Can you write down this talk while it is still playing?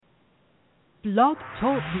Blog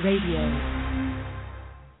Talk Radio.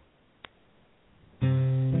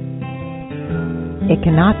 It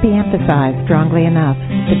cannot be emphasized strongly enough,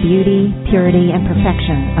 the beauty, purity, and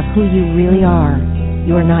perfection of who you really are.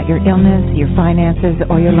 You are not your illness, your finances,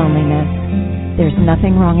 or your loneliness. There's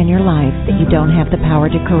nothing wrong in your life that you don't have the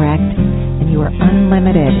power to correct, and you are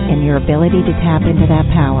unlimited in your ability to tap into that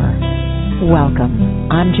power. Welcome.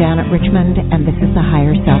 I'm Janet Richmond, and this is the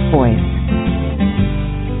Higher Self Voice.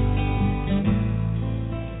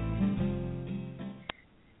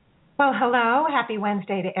 Well, hello. Happy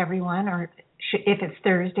Wednesday to everyone, or if it's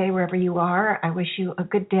Thursday, wherever you are. I wish you a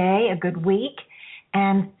good day, a good week,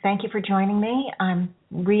 and thank you for joining me. I'm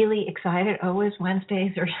really excited. Always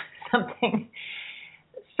Wednesdays are something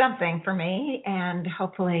for me, and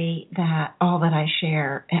hopefully that all that I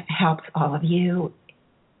share helps all of you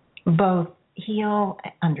both heal,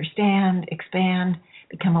 understand, expand,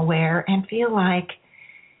 become aware, and feel like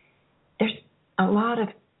there's a lot of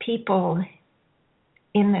people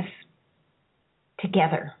in this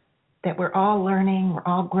together, that we're all learning, we're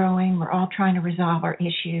all growing, we're all trying to resolve our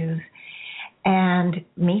issues. And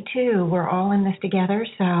me too, we're all in this together,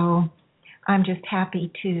 so I'm just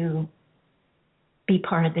happy to be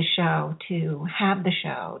part of the show, to have this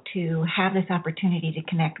opportunity to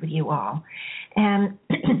connect with you all. And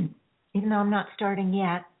even though I'm not starting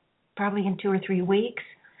yet, probably in 2 or 3 weeks,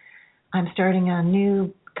 I'm starting a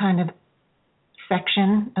new kind of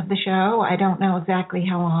section of the show. I don't know exactly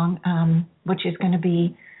how long, which is going to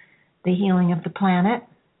be the healing of the planet.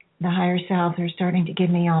 The higher selves are starting to give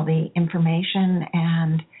me all the information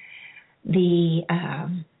and the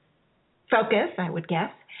focus, I would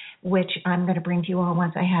guess, which I'm going to bring to you all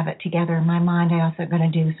once I have it together in my mind. I also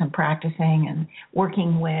going to do some practicing and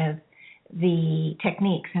working with the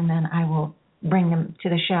techniques, and then I will bring them to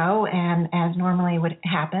the show. And as normally what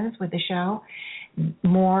happens with the show,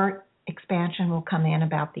 more expansion will come in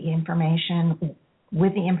about the information,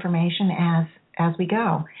 with the information as we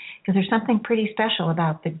go, because there's something pretty special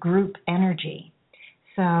about the group energy.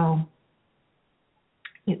 So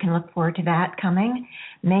you can look forward to that coming.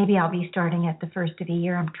 Maybe I'll be starting at the first of the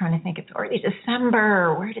year. I'm trying to think. It's already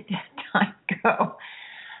December. Where did this time go?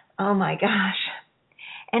 Oh my gosh.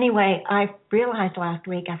 Anyway, I realized last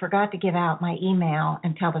week I forgot to give out my email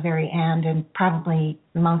until the very end, and probably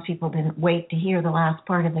most people didn't wait to hear the last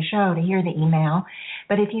part of the show to hear the email.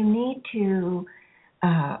 But if you need to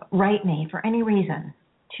write me for any reason,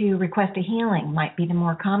 to request a healing might be the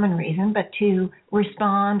more common reason, but to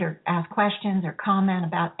respond or ask questions or comment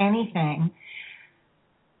about anything,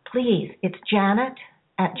 please, it's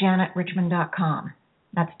janet@janetrichmond.com.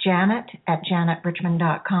 That's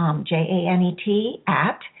janet@janetrichmond.com,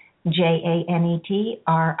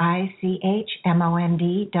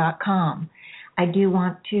 JANET@JANETRICHMOND.com. I do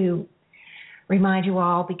want to remind you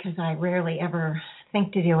all, because I rarely ever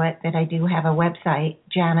think to do it, that I do have a website,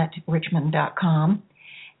 JanetRichmond.com.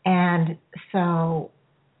 And so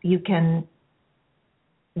you can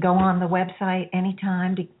go on the website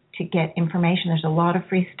anytime to get information. There's a lot of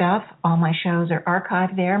free stuff. All my shows are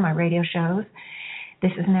archived there, my radio shows.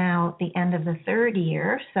 This is now the end of the 3rd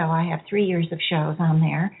year, so I have 3 years of shows on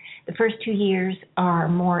there. The first 2 years are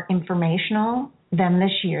more informational than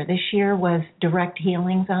this year. This year was direct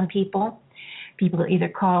healings on people. People either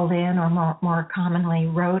called in or more commonly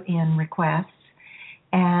wrote in requests.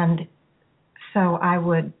 And so I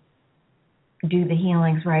would do the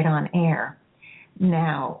healings right on air.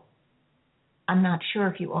 Now, I'm not sure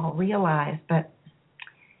if you all realize, but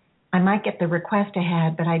I might get the request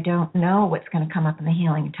ahead, but I don't know what's going to come up in the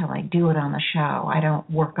healing until I do it on the show. I don't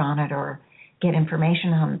work on it or get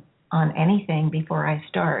information on anything before I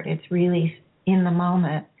start. It's really in the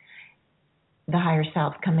moment. The higher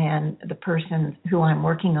selves come in, the person who I'm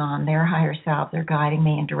working on, their higher selves are guiding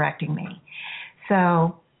me and directing me.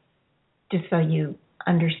 So just so you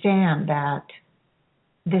understand that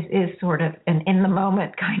this is sort of an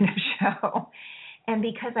in-the-moment kind of show. And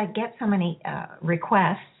because I get so many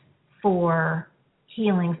requests for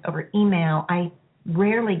healings over email, I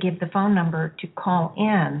rarely give the phone number to call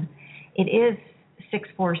in. It is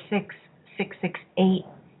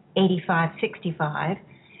 646-668-8565.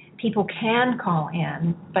 People can call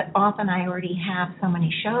in, but often I already have so many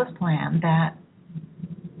shows planned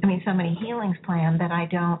so many healings planned that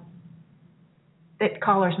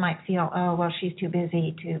callers might feel, oh, well, she's too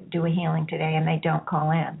busy to do a healing today, and they don't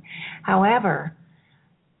call in. However,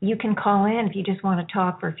 you can call in if you just want to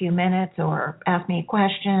talk for a few minutes or ask me a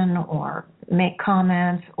question or make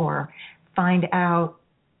comments or find out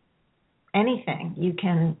anything. You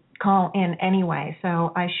can call in anyway.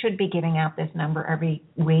 So I should be giving out this number every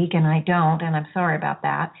week, and I don't, and I'm sorry about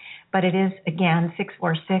that. But it is, again,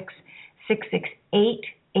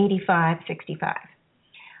 668-8565.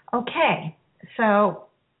 Okay, so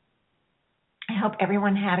I hope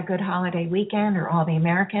everyone had a good holiday weekend, or all the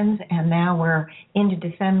Americans, and now we're into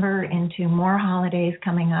December, into more holidays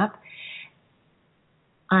coming up.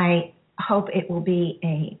 I hope it will be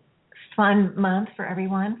a fun month for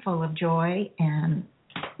everyone, full of joy and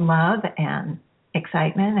love and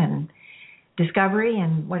excitement and discovery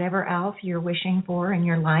and whatever else you're wishing for in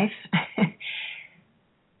your life,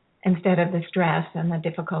 instead of the stress and the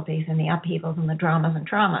difficulties and the upheavals and the dramas and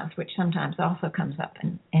traumas, which sometimes also comes up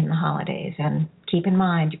in the holidays. And keep in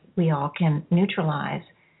mind, we all can neutralize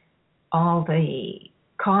all the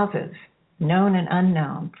causes, known and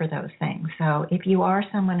unknown, for those things. So if you are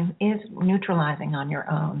someone who is neutralizing on your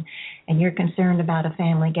own, and you're concerned about a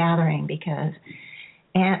family gathering because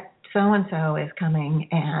Aunt so-and-so is coming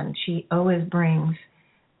and she always brings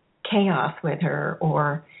chaos with her,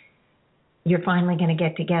 or you're finally going to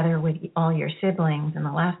get together with all your siblings, and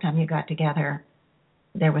the last time you got together,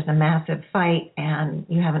 there was a massive fight and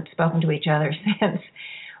you haven't spoken to each other since.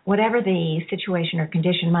 Whatever the situation or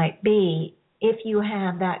condition might be, if you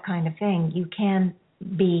have that kind of thing, you can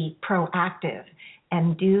be proactive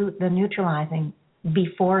and do the neutralizing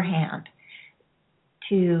beforehand.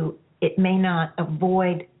 It may not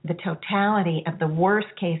avoid the totality of the worst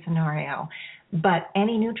case scenario, but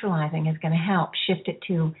any neutralizing is going to help shift it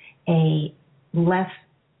to a less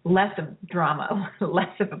of drama,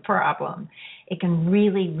 less of a problem. It can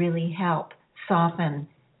really, really help soften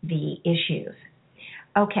the issues.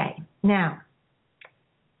 Okay, now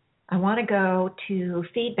I want to go to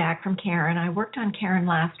feedback from Karen. I worked on Karen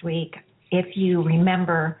last week. If you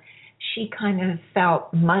remember, she kind of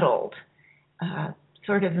felt muddled,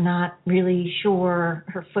 sort of not really sure.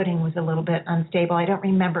 Her footing was a little bit unstable. I don't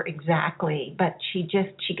remember exactly, but she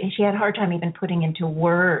had a hard time even putting into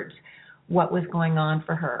words what was going on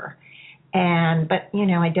for her. But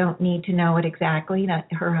I don't need to know it exactly. That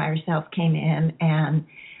her higher self came in and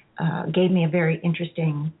gave me a very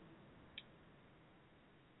interesting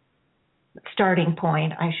starting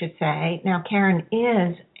point, I should say. Now, Karen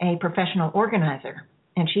is a professional organizer,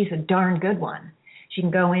 and she's a darn good one. She can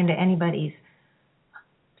go into anybody's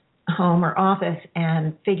home or office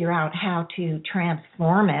and figure out how to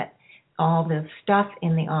transform it, all the stuff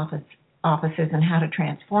in the offices and how to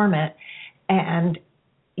transform it. And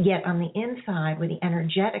yet on the inside, with the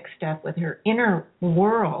energetic stuff, with her inner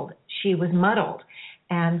world, she was muddled.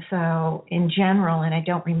 And so in general, and I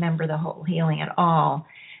don't remember the whole healing at all,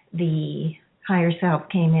 the higher self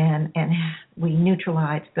came in and we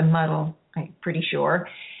neutralized the muddle, I'm pretty sure,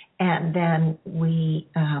 and then we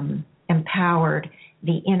empowered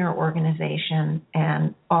the inner organization,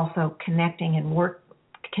 and also connecting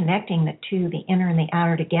the two, the inner and the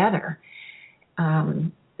outer, together.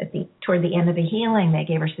 Toward the end of the healing, they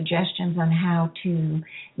gave her suggestions on how to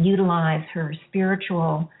utilize her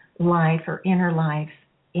spiritual life or inner life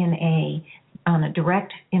in a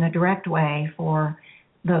direct way for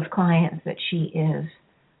those clients that she is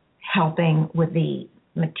helping with the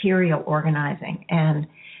material organizing. And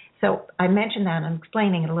so I mentioned that, and I'm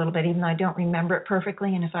explaining it a little bit, even though I don't remember it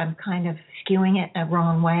perfectly, and if I'm kind of skewing it a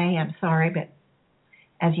wrong way, I'm sorry, but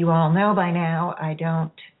as you all know by now, I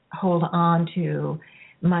don't hold on to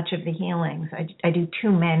much of the healings. I do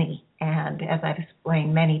too many, and as I've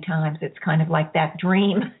explained many times, it's kind of like that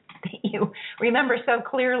dream that you remember so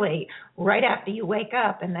clearly right after you wake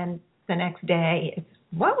up, and then the next day, it's,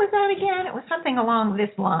 what was that again? It was something along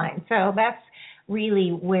this line. So that's really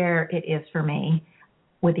where it is for me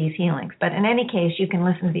with these healings. But in any case, you can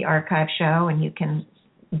listen to the archive show, and you can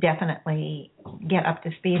definitely get up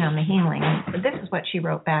to speed on the healing. And this is what she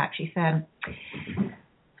wrote back. She said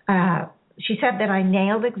that I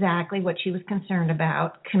nailed exactly what she was concerned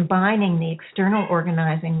about, combining the external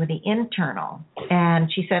organizing with the internal.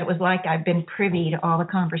 And she said it was like I've been privy to all the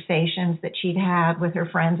conversations that she'd had with her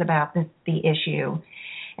friends about the issue.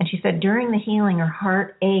 And she said during the healing, her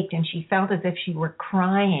heart ached, and she felt as if she were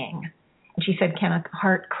crying. And she said, can a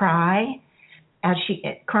heart cry?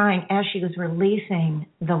 Crying as she was releasing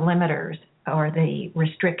the limiters or the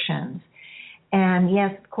restrictions. And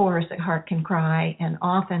yes, of course, a heart can cry. And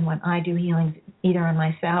often when I do healings, either on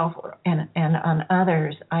myself and on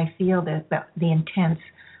others, I feel the intense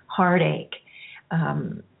heartache.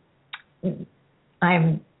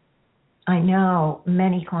 I know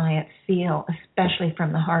many clients feel, especially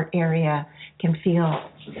from the heart area, can feel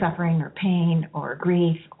suffering or pain or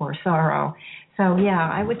grief or sorrow. So yeah,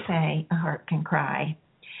 I would say a heart can cry.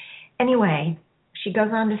 Anyway, she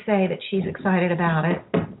goes on to say that she's excited about it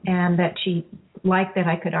and that she liked that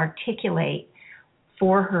I could articulate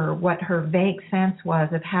for her what her vague sense was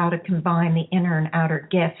of how to combine the inner and outer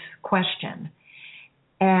gifts question.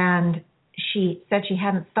 And she said she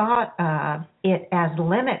hadn't thought of it as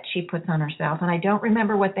limits she puts on herself. And I don't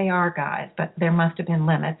remember what they are, guys, but there must have been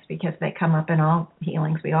limits because they come up in all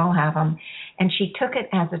healings. We all have them. And she took it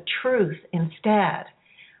as a truth instead,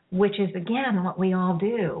 which is, again, what we all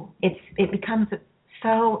do. It becomes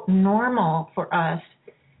so normal for us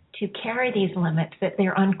to carry these limits that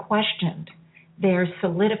they're unquestioned. They're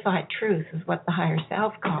solidified truth is what the higher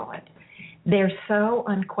self call it. They're so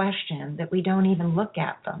unquestioned that we don't even look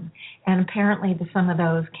at them. And apparently some of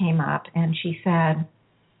those came up, and she said,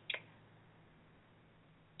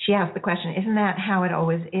 she asked the question, isn't that how it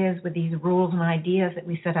always is with these rules and ideas that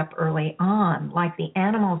we set up early on? Like the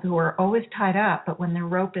animals who are always tied up, but when their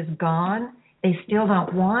rope is gone, they still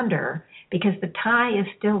don't wander because the tie is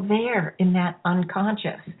still there in that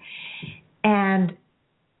unconscious. And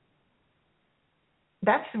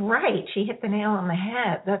that's right. She hit the nail on the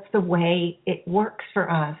head. That's the way it works for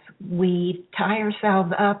us. We tie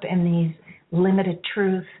ourselves up in these limited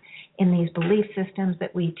truths, in these belief systems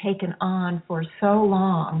that we've taken on for so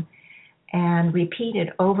long and repeated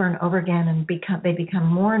over and over again, and they become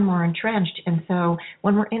more and more entrenched. And so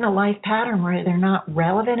when we're in a life pattern where they're not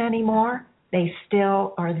relevant anymore, they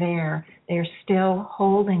still are there. They're still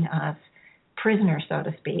holding us prisoners, so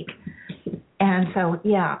to speak. And so,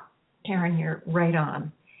 yeah, Karen, you're right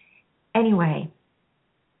on. Anyway,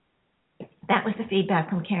 that was the feedback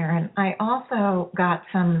from Karen. I also got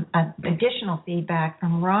some additional feedback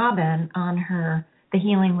from Robin on the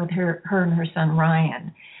healing with her and her son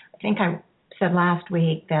Ryan. I think I said last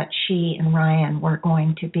week that she and Ryan were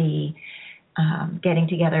going to be getting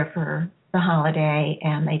together for the holiday,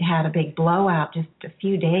 and they'd had a big blowout just a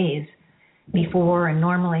few days before, and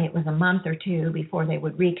normally it was a month or two before they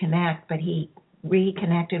would reconnect, but he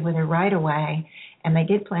reconnected with her right away, and they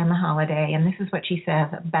did plan the holiday. And this is what she says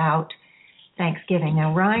about Thanksgiving.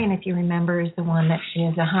 Now, Ryan, if you remember, is the one that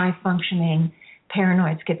is a high-functioning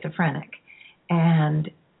paranoid schizophrenic. And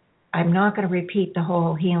I'm not going to repeat the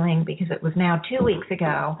whole healing because it was now 2 weeks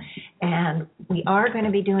ago, and we are going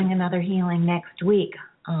to be doing another healing next week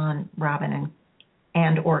on Robin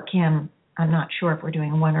and or Kim. I'm not sure if we're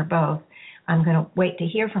doing one or both. I'm going to wait to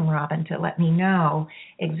hear from Robin to let me know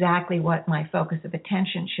exactly what my focus of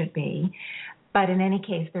attention should be. But in any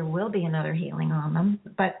case, there will be another healing on them.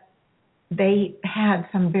 But they had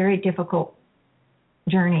some very difficult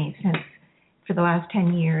journeys for the last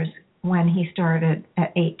 10 years when he started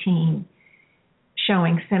at 18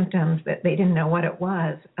 showing symptoms that they didn't know what it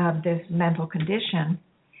was of this mental condition.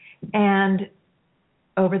 And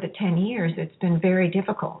over the 10 years, it's been very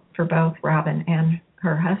difficult for both Robin and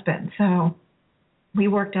her husband. So we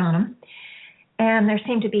worked on them, and there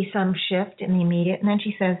seemed to be some shift in the immediate. And then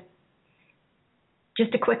she says,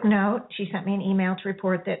 just a quick note, she sent me an email to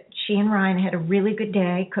report that she and Ryan had a really good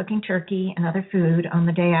day cooking turkey and other food on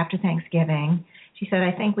the day after Thanksgiving. She said,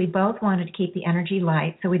 I think we both wanted to keep the energy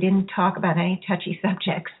light, so we didn't talk about any touchy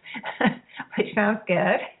subjects, which sounds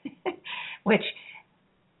good, which,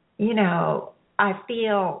 you know, I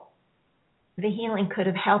feel the healing could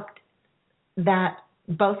have helped that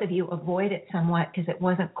both of you avoid it somewhat because it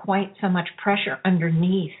wasn't quite so much pressure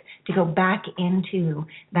underneath to go back into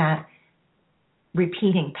that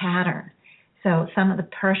repeating pattern. So some of the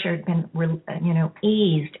pressure had been,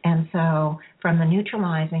 eased. And so from the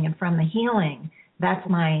neutralizing and from the healing, that's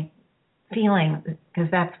my feeling, because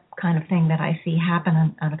that's the kind of thing that I see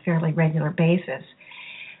happen on a fairly regular basis.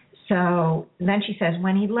 So then she says,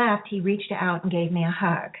 when he left, he reached out and gave me a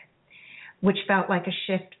hug, which felt like a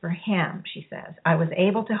shift for him, she says. I was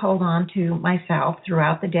able to hold on to myself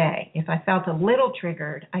throughout the day. If I felt a little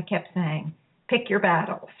triggered, I kept saying, pick your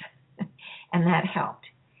battles, and that helped.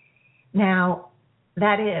 Now,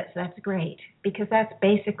 that's great, because that's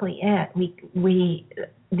basically it. We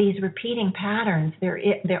these repeating patterns,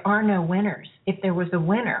 there are no winners. If there was a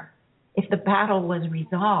winner, if the battle was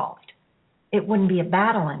resolved, it wouldn't be a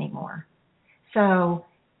battle anymore. So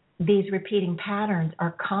these repeating patterns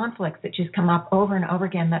are conflicts that just come up over and over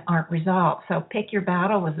again that aren't resolved. So pick your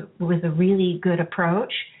battle was a really good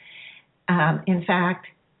approach. In fact,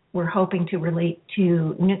 we're hoping to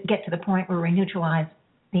get to the point where we neutralize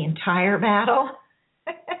the entire battle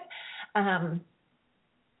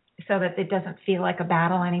so that it doesn't feel like a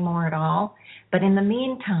battle anymore at all. But in the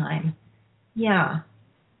meantime,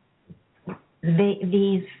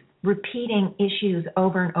 these repeating issues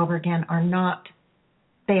over and over again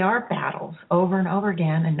they are battles over and over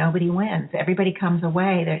again, and nobody wins. Everybody comes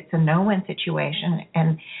away. It's a no-win situation,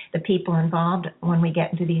 and the people involved, when we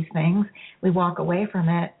get into these things, we walk away from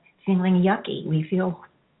it feeling yucky. We feel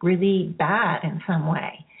really bad in some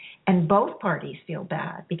way. And both parties feel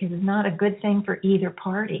bad because it's not a good thing for either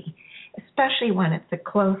party, especially when it's a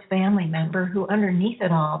close family member who underneath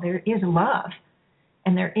it all there is love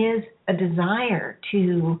and there is a desire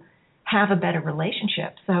to have a better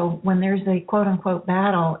relationship. So when there's a quote-unquote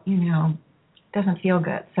battle, it doesn't feel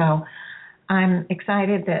good. So I'm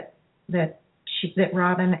excited that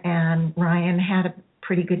Robin and Ryan had a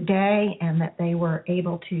pretty good day and that they were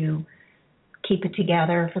able to keep it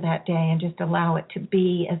together for that day and just allow it to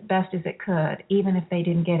be as best as it could, even if they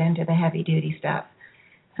didn't get into the heavy-duty stuff.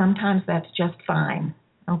 Sometimes that's just fine,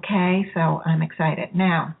 okay? So I'm excited.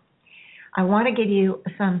 Now, I want to give you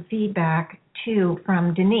some feedback, too,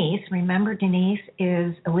 from Denyse. Remember, Denyse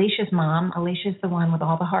is Aleasha's mom. Aleasha's the one with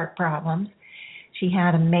all the heart problems. She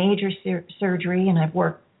had a major surgery, and I've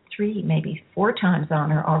worked 3, maybe 4 times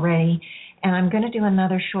on her already, and I'm going to do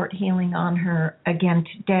another short healing on her again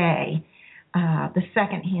today. The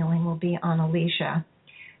second healing will be on Aleasha.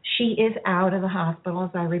 She is out of the hospital, as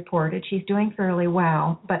I reported. She's doing fairly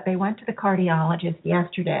well, but they went to the cardiologist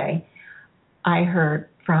yesterday, I heard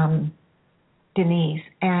from Denyse,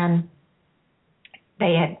 and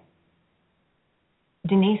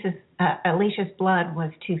Aleasha's blood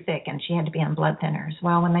was too thick, and she had to be on blood thinners.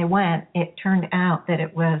 Well, when they went, it turned out that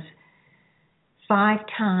it was 5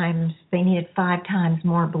 times, they needed 5 times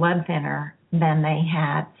more blood thinner than they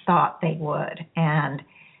had thought they would. And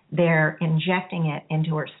they're injecting it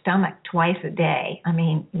into her stomach twice a day. I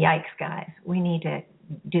mean, yikes, guys. We need to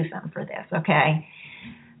do something for this, okay?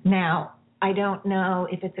 Now, I don't know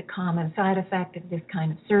if it's a common side effect of this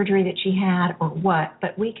kind of surgery that she had or what,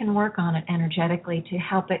 but we can work on it energetically to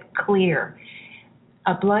help it clear.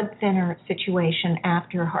 A blood thinner situation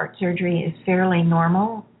after heart surgery is fairly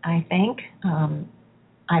normal, I think.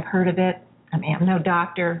 I've heard of it. I mean, I'm no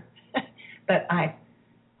doctor, but I've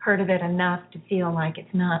heard of it enough to feel like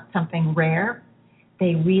it's not something rare.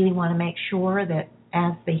 They really want to make sure that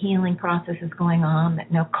as the healing process is going on,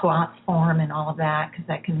 that no clots form and all of that, because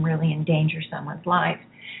that can really endanger someone's life.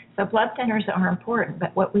 So blood thinners are important,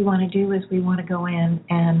 but what we want to do is we want to go in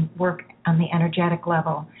and work on the energetic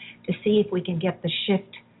level to see if we can get the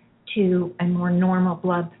shift to a more normal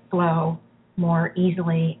blood flow more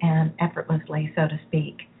easily and effortlessly, so to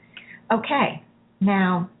speak. Okay,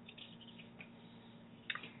 now,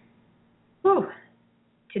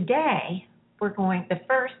 today the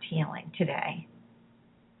first healing today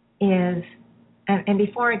is, and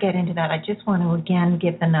before I get into that, I just want to again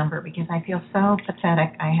give the number because I feel so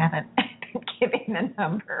pathetic I haven't been giving the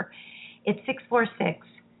number. It's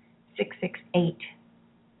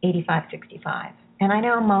 646-668-8565. And I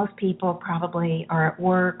know most people probably are at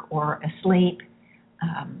work or asleep.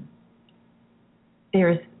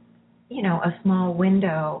 There's, a small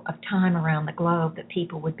window of time around the globe that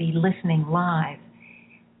people would be listening live.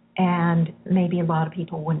 And maybe a lot of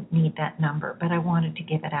people wouldn't need that number, but I wanted to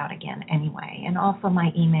give it out again anyway. And also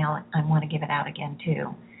my email, I want to give it out again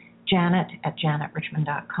too,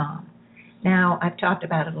 janet@janetrichmond.com. Now, I've talked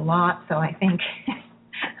about it a lot, so I think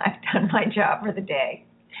I've done my job for the day.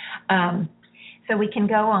 So we can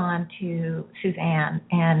go on to Suzanne.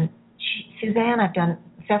 And Suzanne, I've done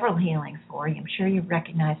several healings for you. I'm sure you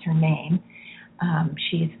recognize her name.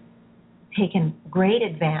 She's taken great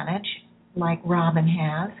advantage, like Robin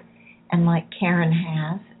has, and like Karen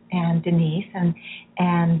has, and Denyse,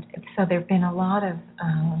 and so there have been a lot of,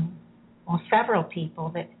 several people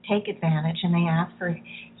that take advantage and they ask for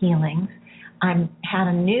healings. I had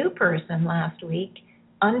a new person last week,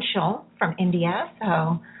 Anshul from India,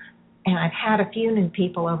 and I've had a few new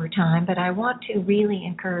people over time, but I want to really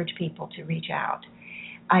encourage people to reach out.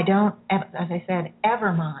 I don't, as I said,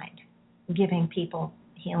 ever mind giving people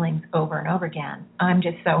healings over and over again. I'm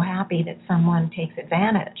just so happy that someone takes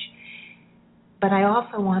advantage. But I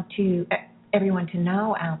also want everyone to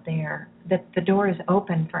know out there that the door is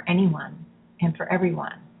open for anyone and for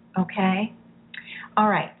everyone, okay? All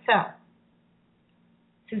right, so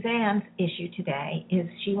Suzanne's issue today is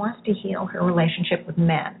she wants to heal her relationship with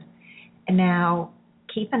men. And now,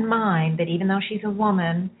 keep in mind that even though she's a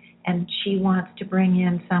woman and she wants to bring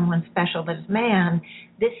in someone special that is man,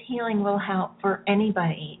 this healing will help for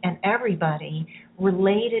anybody and everybody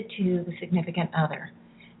related to the significant other.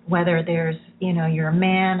 Whether there's, you're a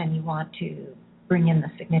man and you want to bring in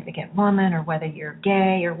the significant woman, or whether you're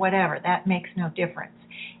gay or whatever, that makes no difference.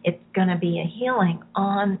 It's going to be a healing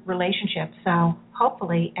on relationships, so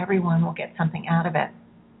hopefully everyone will get something out of it.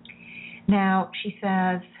 Now, she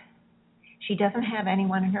says she doesn't have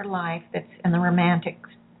anyone in her life that's in the romantic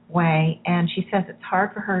way, and she says it's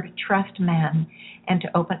hard for her to trust men and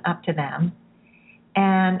to open up to them.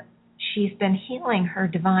 And she's been healing her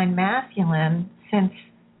divine masculine since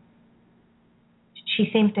she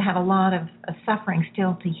seems to have a lot of suffering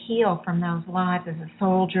still to heal from those lives as a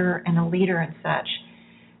soldier and a leader and such.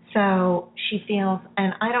 So she feels,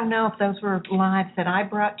 and I don't know if those were lives that I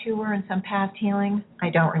brought to her in some past healing. I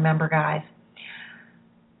don't remember, guys.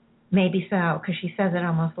 Maybe so, because she says it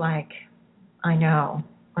almost like I know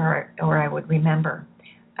or I would remember.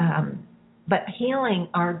 But healing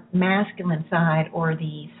our masculine side, or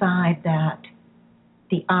the side that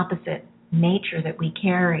the opposite nature that we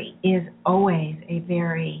carry, is always a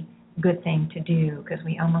very good thing to do, because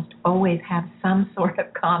we almost always have some sort of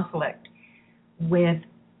conflict with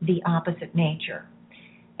the opposite nature.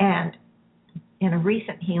 And in a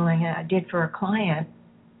recent healing I did for a client,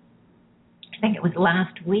 I think it was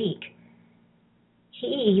last week,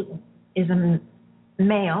 he is a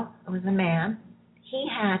male, it was a man. He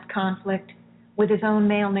had conflict with his own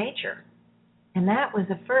male nature. And that was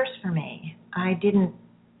a first for me. I didn't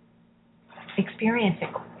experience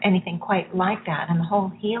anything quite like that. And the whole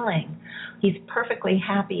healing, he's perfectly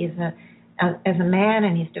happy as a man,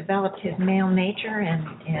 and he's developed his male nature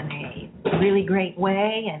in a really great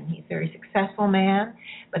way, and he's a very successful man.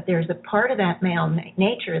 But there's a part of that male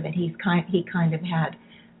nature that he kind of had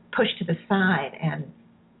pushed to the side and,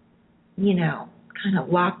 kind of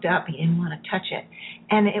locked up. He didn't want to touch it.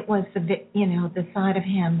 And it was the side of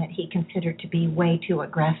him that he considered to be way too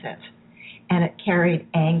aggressive. And it carried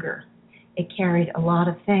anger. It carried a lot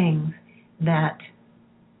of things that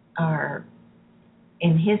are,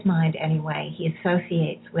 in his mind anyway, he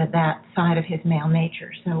associates with that side of his male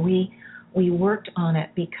nature. So we worked on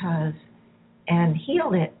it and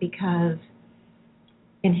healed it, because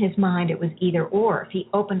in his mind it was either or. If he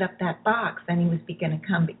opened up that box, then he was going to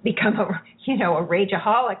become a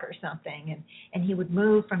rageaholic or something, and he would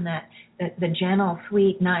move from the gentle,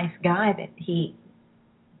 sweet, nice guy that he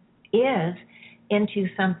is into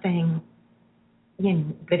something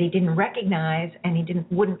that he didn't recognize and he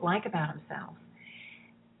wouldn't like about himself.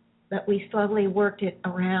 But we slowly worked it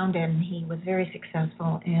around, and he was very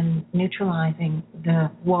successful in neutralizing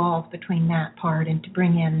the walls between that part and to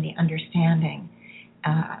bring in the understanding.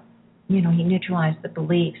 He neutralized the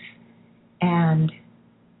beliefs, and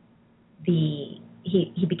he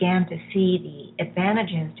began to see the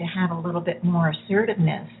advantages to have a little bit more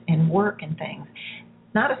assertiveness in work and things.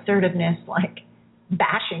 Not assertiveness like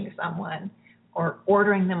bashing someone or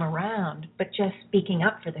ordering them around, but just speaking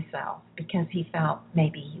up for the self, because he felt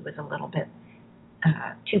maybe he was a little bit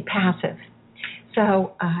too passive.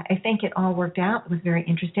 So I think it all worked out. It was very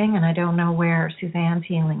interesting, and I don't know where Suzanne's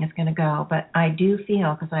healing is going to go, but I do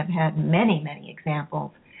feel, because I've had many, many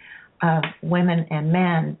examples of women and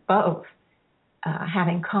men both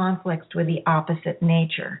having conflicts with the opposite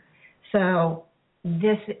nature. So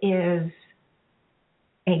this is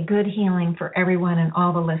a good healing for everyone and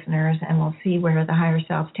all the listeners, and we'll see where the higher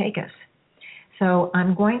selves take us. So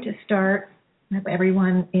I'm going to start, if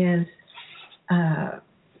everyone is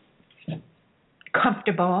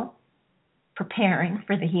comfortable preparing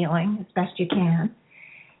for the healing as best you can.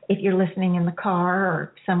 If you're listening in the car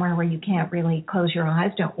or somewhere where you can't really close your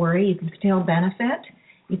eyes, don't worry. You can still benefit.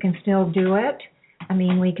 You can still do it. I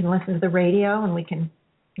mean, we can listen to the radio, and we can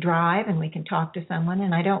drive, and we can talk to someone.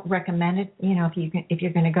 And I don't recommend it, if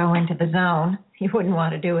you're going to go into the zone, you wouldn't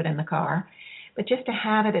want to do it in the car. But just to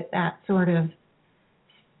have it at that sort of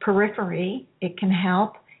periphery, it can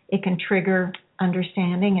help. It can trigger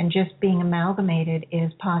understanding, and just being amalgamated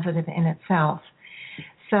is positive in itself.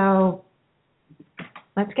 So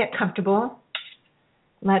let's get comfortable.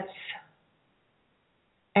 Let's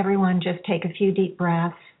everyone just take a few deep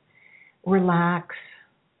breaths, relax,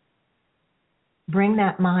 bring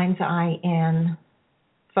that mind's eye in,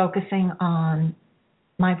 focusing on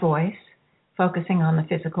my voice, focusing on the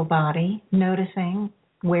physical body, noticing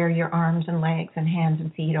where your arms and legs and hands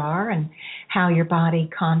and feet are, and how your body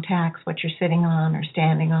contacts what you're sitting on or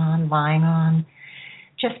standing on, lying on.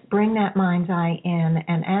 Just bring that mind's eye in,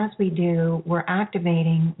 and as we do, we're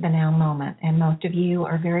activating the now moment. And most of you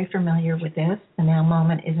are very familiar with this. The now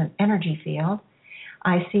moment is an energy field.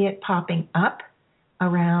 I see it popping up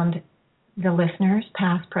around the listeners,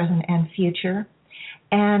 past, present, and future.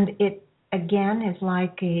 And it, again, is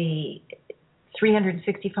like a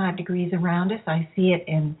 365 degrees around us. I see it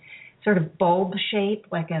in sort of bulb shape,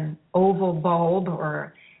 like an oval bulb,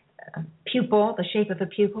 or a pupil, the shape of a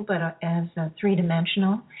pupil, but as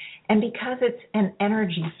three-dimensional. And because it's an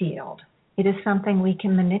energy field, it is something we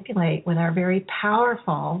can manipulate with our very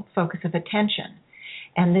powerful focus of attention.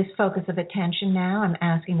 And this focus of attention now, I'm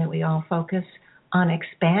asking that we all focus on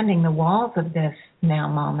expanding the walls of this now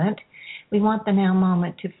moment. We want the now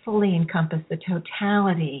moment to fully encompass the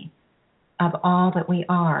totality of all that we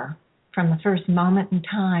are. from the first moment in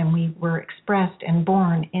time we were expressed and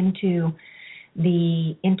born into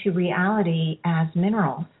reality as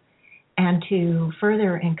minerals, and to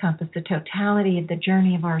further encompass the totality of the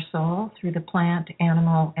journey of our soul through the plant,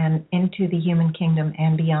 animal, and into the human kingdom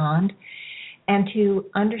and beyond, and to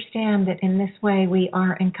understand that in this way we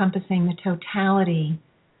are encompassing the totality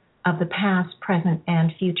of the past, present,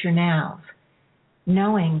 and future nows,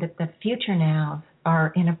 knowing that the future nows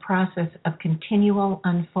are in a process of continual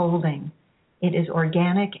unfolding. It is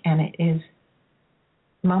organic and it is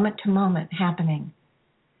moment to moment happening.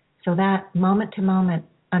 So that moment to moment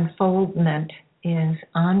unfoldment is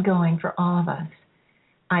ongoing for all of us.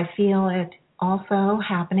 I feel it also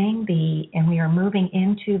happening, and we are moving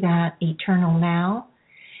into that eternal now.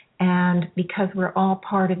 And because we're all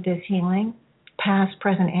part of this healing, past,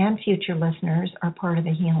 present, and future listeners are part of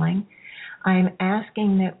the healing, I'm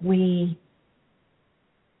asking that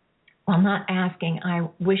not asking, I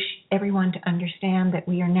wish everyone to understand that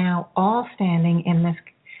we are now all standing in this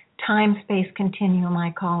time-space continuum,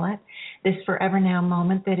 I call it, this forever now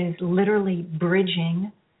moment that is literally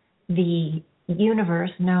bridging the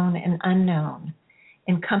universe, known and unknown,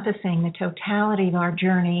 encompassing the totality of our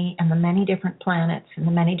journey and the many different planets and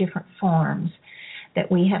the many different forms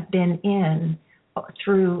that we have been in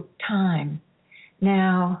through time.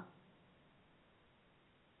 Now,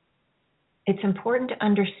 it's important to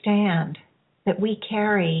understand that we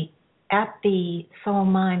carry at the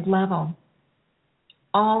soul-mind level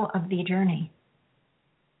all of the journey.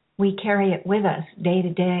 We carry it with us day to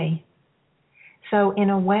day. So in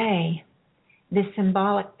a way, this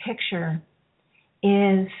symbolic picture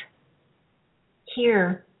is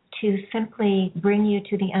here to simply bring you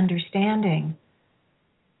to the understanding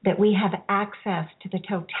that we have access to the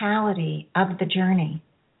totality of the journey.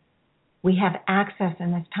 We have access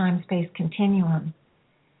in this time-space continuum.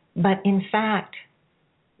 But in fact,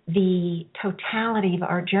 the totality of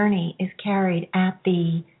our journey is carried at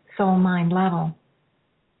the soul-mind level.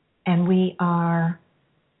 And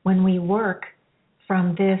when we work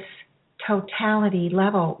from this totality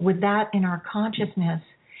level, with that in our consciousness,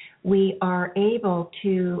 we are able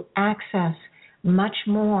to access much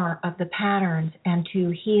more of the patterns and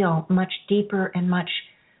to heal much deeper and much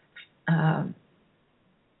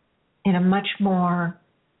in a much more,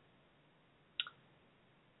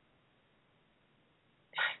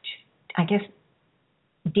 I guess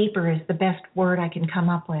deeper is the best word I can come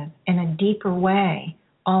up with, in a deeper way,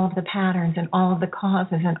 all of the patterns and all of the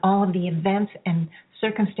causes and all of the events and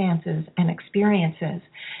circumstances and experiences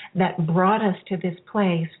that brought us to this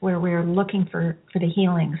place where we're looking for the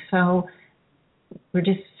healing. So we're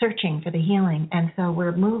just searching for the healing. And so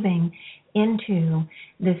we're moving into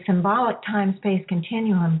the symbolic time-space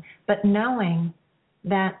continuum, but knowing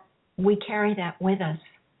that we carry that with us.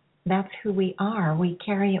 That's who we are. We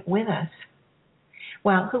carry it with us.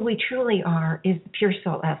 Well, who we truly are is the pure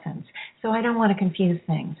soul essence. So I don't want to confuse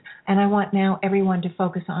things. And I want now everyone to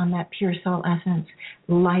focus on that pure soul essence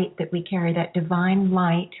light that we carry, that divine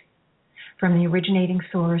light from the originating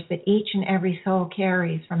source that each and every soul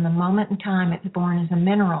carries from the moment in time it's born as a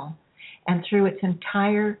mineral and through its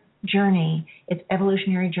entire journey, its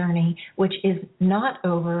evolutionary journey, which is not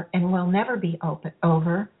over and will never be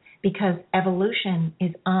over because evolution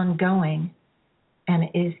is ongoing and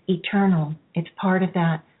is eternal. It's part of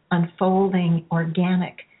that unfolding,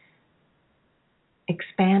 organic,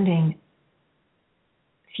 expanding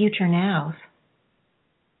future nows.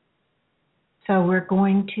 So we're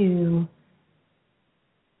going to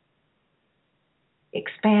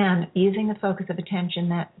expand using the focus of attention,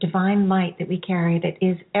 that divine light that we carry that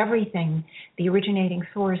is everything the originating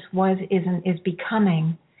source was, is, and is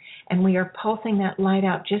becoming. And we are pulsing that light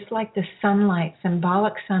out just like the sunlight,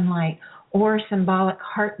 symbolic sunlight, or symbolic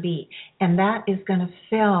heartbeat. And that is going to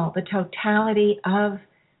fill the totality of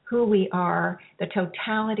who we are, the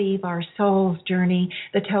totality of our soul's journey,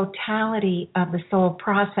 the totality of the soul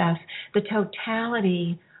process, the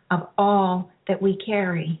totality of all that we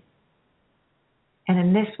carry. And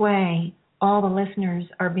in this way, all the listeners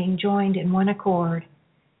are being joined in one accord,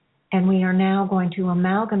 and we are now going to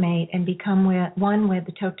amalgamate and become one with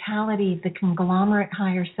the totality of the conglomerate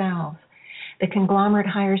higher selves. The conglomerate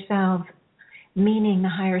higher selves, meaning the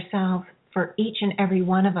higher selves for each and every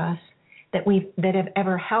one of us that have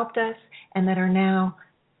ever helped us and that are now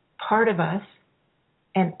part of us,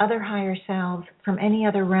 and other higher selves from any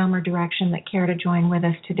other realm or direction that care to join with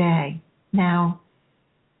us today. Now,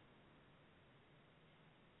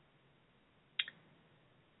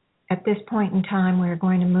 at this point in time, we're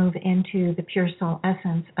going to move into the pure soul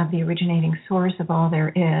essence of the originating source of all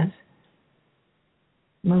there is,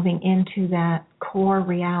 moving into that core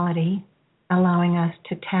reality allowing us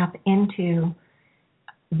to tap into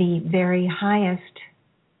the very highest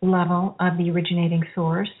level of the originating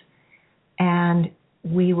source, and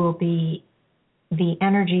the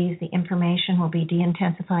energies, the information will be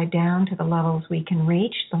de-intensified down to the levels we can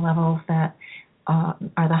reach, the levels that are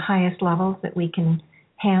the highest levels that we can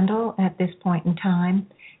handle at this point in time.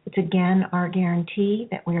 It's again our guarantee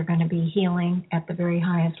that we are going to be healing at the very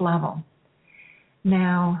highest level.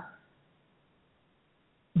 Now,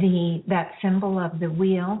 that symbol of the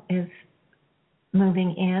wheel is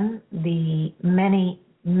moving in. The many,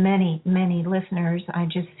 many, many listeners, I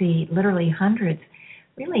just see literally hundreds,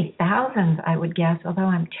 really thousands, I would guess, although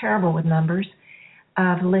I'm terrible with numbers,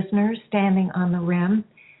 of listeners standing on the rim.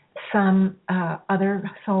 Some other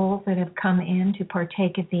souls that have come in to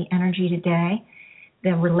partake of the energy today.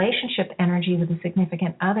 The relationship energy with a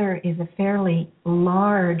significant other is a fairly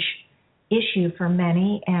large issue for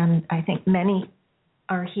many, and I think many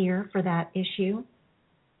are here for that issue.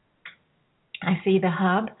 I see the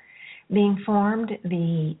hub being formed.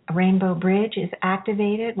 The rainbow bridge is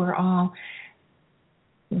activated. We're all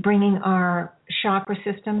bringing our chakra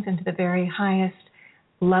systems into the very highest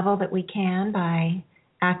level that we can by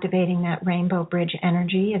activating that rainbow bridge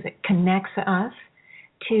energy as it connects us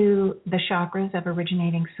to the chakras of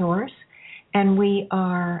originating source. And we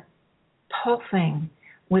are pulsing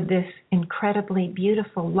with this incredibly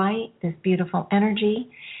beautiful light, this beautiful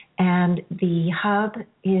energy, and the hub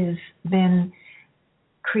is then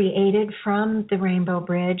created from the rainbow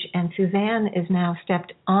bridge, and Suzanne is now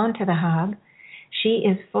stepped onto the hub. She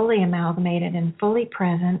is fully amalgamated and fully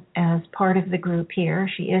present as part of the group here.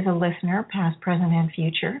 She is a listener, past, present, and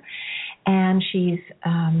future, and she's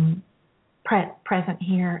present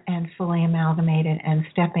here and fully amalgamated and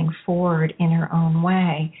stepping forward in her own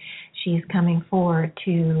way. She's coming forward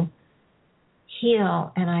to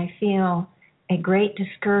heal, and I feel a great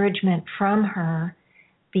discouragement from her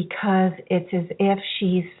because it's as if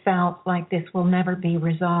she's felt like this will never be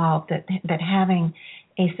resolved, that having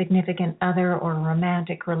a significant other or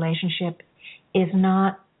romantic relationship is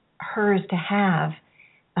not hers to have.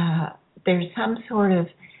 There's some sort of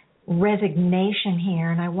resignation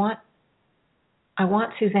here, and I want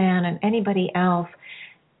Suzanne and anybody else,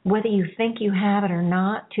 whether you think you have it or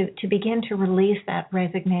not, to begin to release that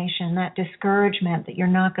resignation, that discouragement that you're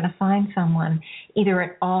not going to find someone either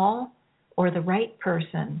at all or the right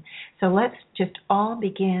person. So let's just all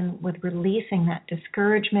begin with releasing that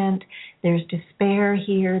discouragement. There's despair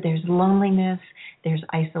here, there's loneliness, there's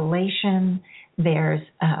isolation, there's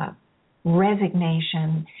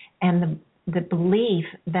resignation, and the belief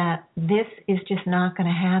that this is just not going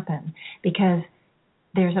to happen, because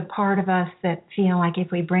there's a part of us that feel like if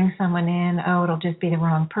we bring someone in, it'll just be the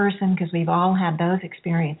wrong person, because we've all had those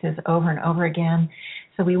experiences over and over again.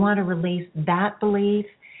 So we want to release that belief,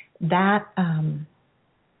 that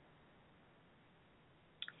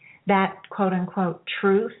quote-unquote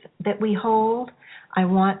truth that we hold. I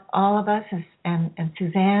want all of us, and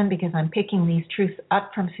Suzanne, because I'm picking these truths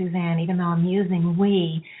up from Suzanne, even though I'm using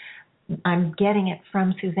we, I'm getting it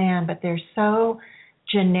from Suzanne, but they're so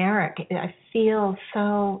generic. I feel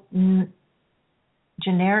so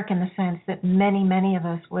generic in the sense that many, many of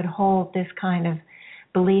us would hold this kind of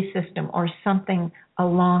belief system or something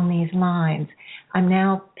along these lines. I'm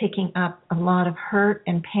now picking up a lot of hurt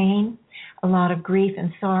and pain, a lot of grief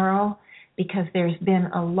and sorrow, because there's been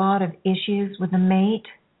a lot of issues with the mate.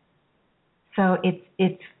 So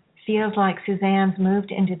it feels like Suzanne's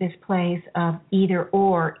moved into this place of either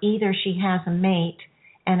or. Either she has a mate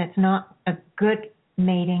and it's not a good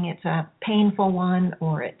mating, it's a painful one,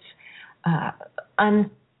 or it's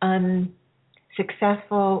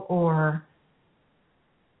unsuccessful or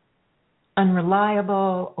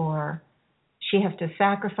unreliable, or she has to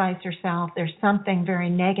sacrifice herself. There's something very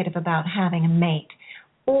negative about having a mate,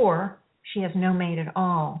 or she has no mate at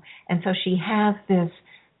all. And so she has this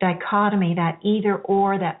dichotomy, that either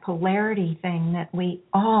or, that polarity thing that we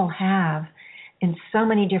all have in so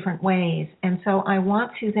many different ways. And so I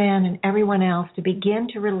want Suzanne and everyone else to begin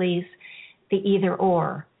to release the either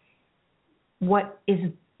or. What is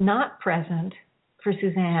not present for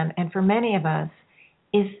Suzanne and for many of us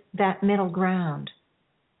is that middle ground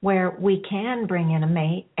where we can bring in a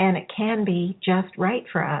mate and it can be just right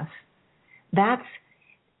for us. That's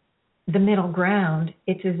the middle ground.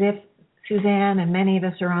 It's as if Suzanne and many of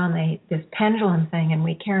us are on this pendulum thing, and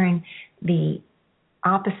we're carrying the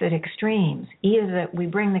opposite extremes. Either that we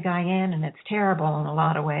bring the guy in and it's terrible in a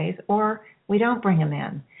lot of ways, or we don't bring him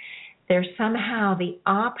in. There's somehow the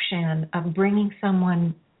option of bringing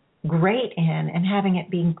someone great in and having it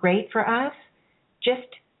being great for us just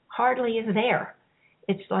hardly is there.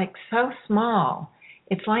 It's like so small.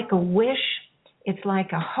 It's like a wish It's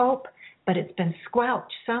like a hope, but it's been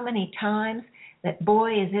squelched so many times that,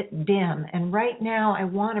 boy, is it dim. And right now I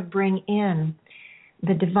want to bring in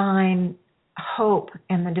the divine hope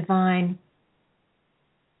and the divine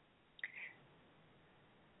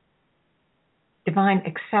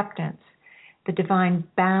acceptance, the divine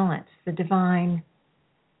balance, the divine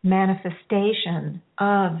manifestation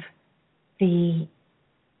of the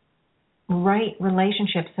right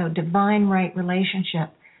relationship. So divine right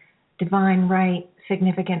relationship, divine right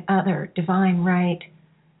significant other, divine right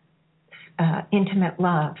intimate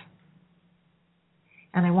love.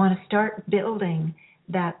 And I want to start building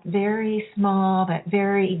that very small, that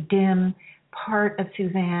very dim part of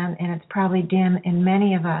Suzanne, and it's probably dim in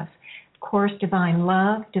many of us. Of course, divine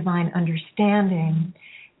love, divine understanding,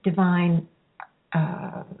 divine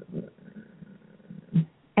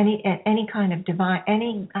any kind of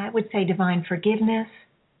divine, I would say divine forgiveness,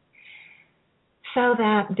 so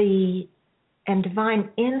that and divine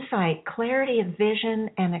insight, clarity of vision,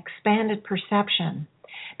 and expanded perception,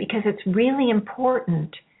 because it's really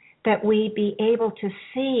important that we be able to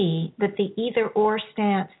see that the either-or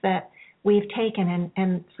stance that we've taken,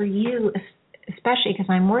 and for you, especially because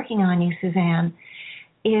I'm working on you, Suzanne,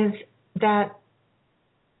 is that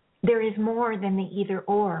there is more than the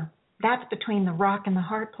either-or. That's between the rock and the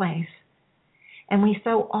hard place. And we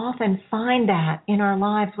so often find that in our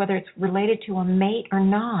lives, whether it's related to a mate or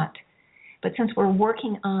not. But since we're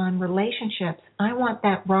working on relationships, I want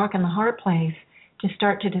that rock and the hard place to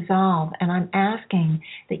start to dissolve. And I'm asking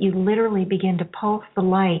that you literally begin to pulse the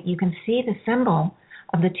light. You can see the symbol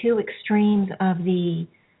of the two extremes of the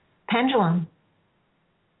pendulum.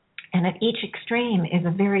 And at each extreme is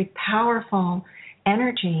a very powerful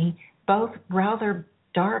energy, both rather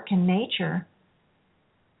dark in nature,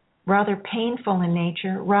 rather painful in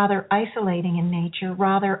nature, rather isolating in nature,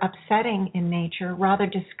 rather upsetting in nature, rather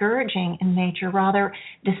discouraging in nature, rather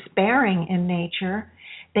despairing in nature.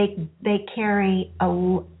 They carry a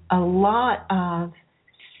lot of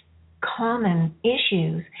common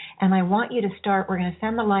issues, and I want you to start, we're going to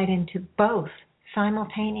send the light into both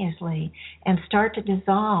simultaneously and start to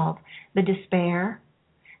dissolve the despair,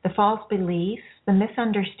 the false beliefs, the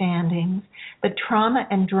misunderstandings, the trauma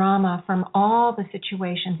and drama from all the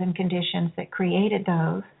situations and conditions that created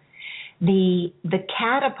those, the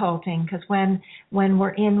catapulting, because when we're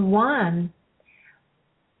in one,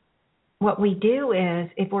 what we do is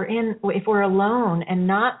if we're alone and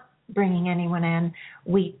not bringing anyone in,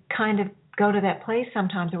 we kind of go to that place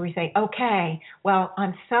sometimes where we say, okay, well,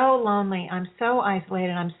 I'm so lonely, I'm so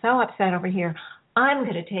isolated, I'm so upset over here, I'm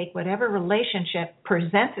going to take whatever relationship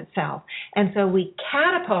presents itself. And so we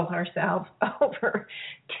catapult ourselves over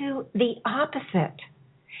to the opposite.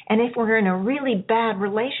 And if we're in a really bad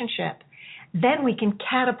relationship, then we can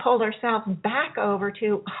catapult ourselves back over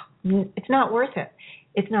to, it's not worth it.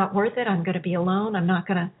 It's not worth it. I'm going to be alone. I'm not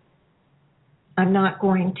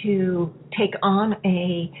going to take on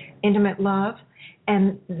a intimate love.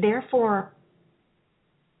 And therefore,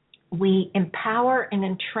 we empower and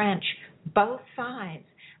entrench both sides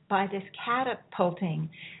by this catapulting,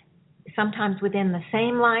 sometimes within the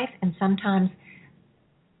same life and sometimes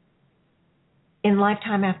in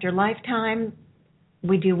lifetime after lifetime.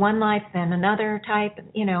 We do one life, then another type,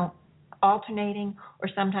 alternating, or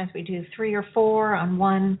sometimes we do 3 or 4 on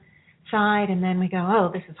one side, and then we go,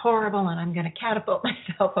 oh, this is horrible, and I'm going to catapult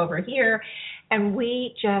myself over here. And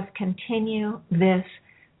we just continue this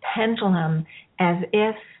pendulum as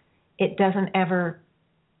if it doesn't ever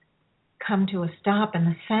come to a stop in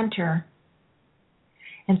the center.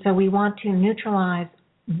 And so we want to neutralize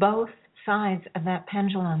both sides of that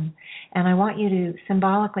pendulum. And I want you to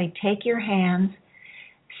symbolically take your hands,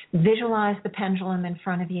 visualize the pendulum in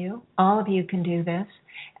front of you. All of you can do this.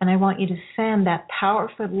 And I want you to send that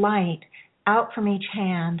powerful light out from each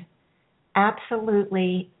hand,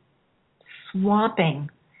 absolutely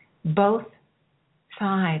swamping both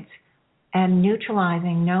sides and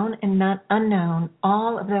neutralizing known and not unknown,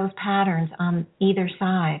 all of those patterns on either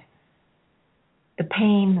side. The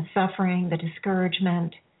pain, the suffering, the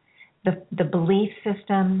discouragement, the belief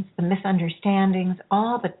systems, the misunderstandings,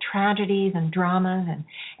 all the tragedies and dramas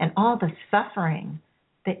and all the suffering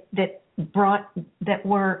that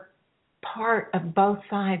were part of both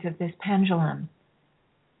sides of this pendulum.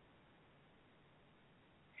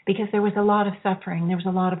 Because there was a lot of suffering, there was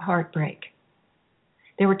a lot of heartbreak.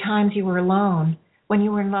 There were times you were alone when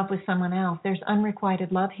you were in love with someone else. There's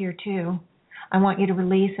unrequited love here too. I want you to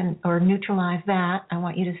release or neutralize that. I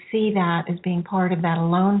want you to see that as being part of that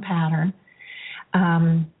alone pattern.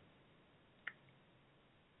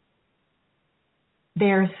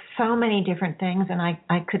 There's so many different things, and I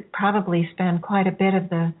could probably spend quite a bit of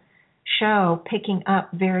the show, picking up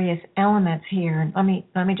various elements here. Let me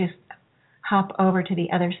just hop over to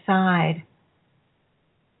the other side.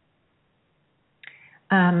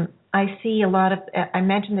 I see a lot of, I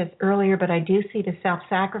mentioned this earlier, but I do see the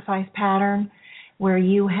self-sacrifice pattern where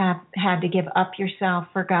you have had to give up yourself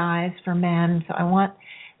for guys, for men. So I want,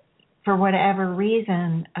 for whatever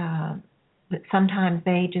reason, that sometimes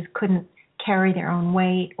they just couldn't carry their own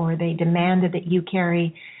weight, or they demanded that you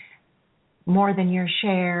carry more than your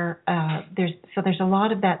share. There's a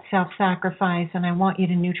lot of that self-sacrifice, and I want you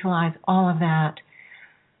to neutralize all of that,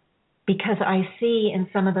 because I see in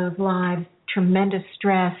some of those lives tremendous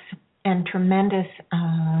stress and tremendous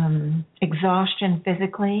exhaustion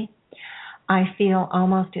physically. I feel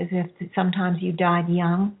almost as if sometimes you died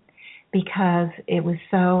young because it was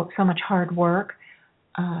so much hard work.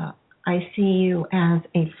 I see you as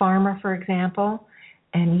a farmer, for example,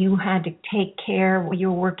 and you had to take care.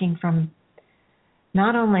 You were working from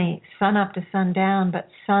not only sun up to sundown, but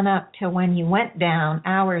sun up till when you went down,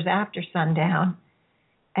 hours after sundown,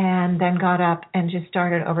 and then got up and just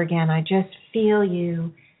started over again. I just feel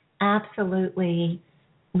you absolutely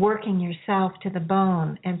working yourself to the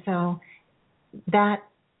bone. And so that,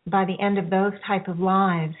 by the end of those type of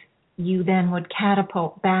lives, you then would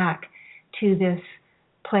catapult back to this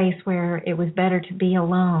place where it was better to be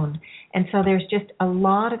alone. And so there's just a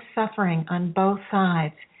lot of suffering on both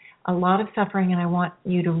sides, a lot of suffering, and I want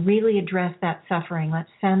you to really address that suffering. Let's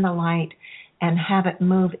send the light and have it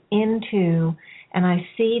move into, and I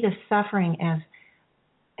see the suffering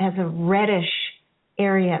as a reddish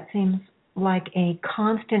area. It seems like a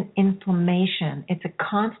constant inflammation. It's a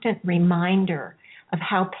constant reminder of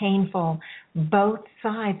how painful both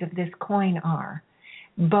sides of this coin are.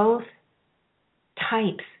 Both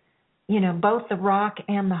types, both the rock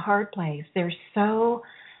and the hard place. There's so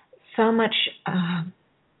much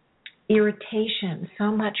irritation,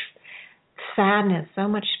 so much sadness, so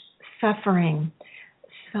much suffering,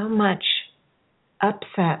 so much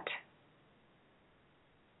upset.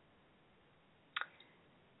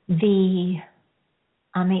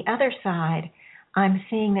 On the other side, I'm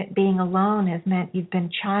seeing that being alone has meant you've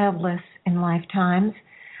been childless in lifetimes.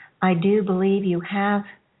 I do believe you have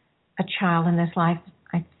a child in this life,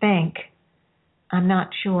 I think. I'm not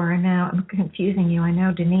sure. Now I'm confusing you. I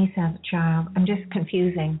know Denyse has a child. I'm just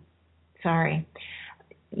confusing. Sorry.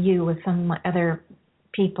 You with some other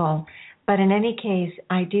people. But in any case,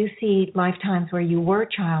 I do see lifetimes where you were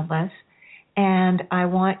childless, and I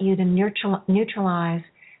want you to neutralize,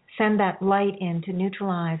 send that light in to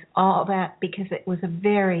neutralize all that, because it was a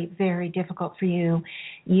very, very difficult for you.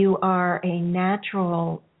 You are a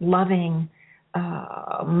natural, loving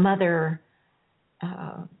mother,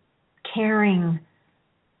 caring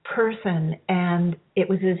person, and it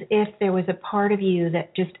was as if there was a part of you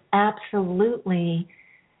that just absolutely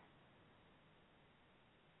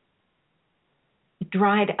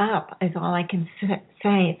dried up, is all I can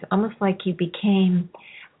say. It's almost like you became,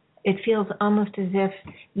 it feels almost as if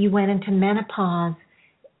you went into menopause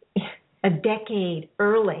a decade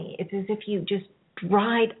early. It's as if you just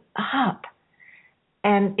dried up.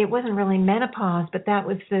 And it wasn't really menopause, but that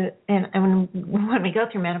was and when we go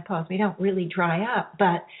through menopause, we don't really dry up,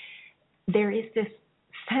 but there is this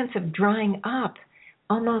sense of drying up,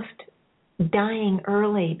 almost dying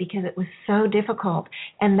early, because it was so difficult.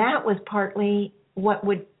 And that was partly what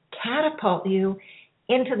would catapult you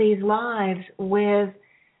into these lives with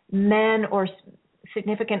men or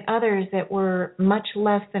significant others that were much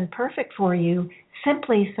less than perfect for you,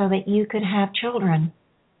 simply so that you could have children.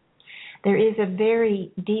 There is a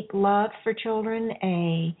very deep love for children,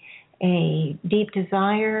 a deep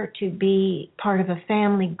desire to be part of a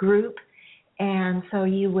family group, and so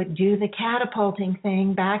you would do the catapulting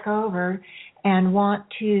thing back over and want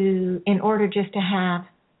to, in order just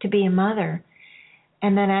to be a mother.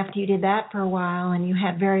 And then after you did that for a while and you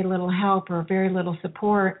had very little help or very little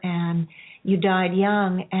support, and you died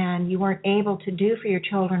young and you weren't able to do for your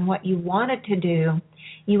children what you wanted to do,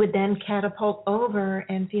 you would then catapult over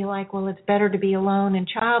and feel like, well, it's better to be alone and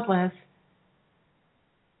childless.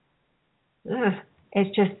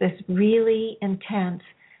 It's just this really intense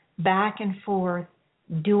back and forth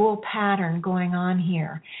dual pattern going on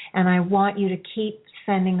here. And I want you to keep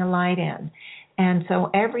sending the light in. And so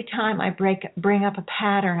every time I bring up a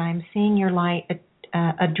pattern, I'm seeing your light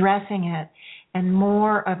addressing it, and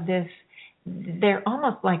more of this. They're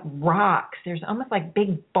almost like rocks. There's almost like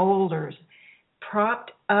big boulders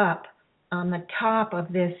propped up on the top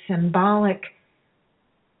of this symbolic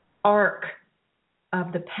arc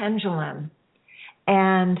of the pendulum,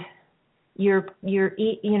 and your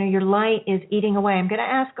light is eating away. I'm going to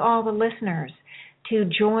ask all the listeners to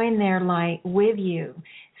join their light with you,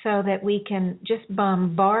 so that we can just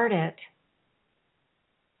bombard it.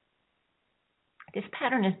 This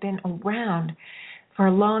pattern has been around for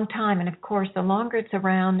a long time, and of course, the longer it's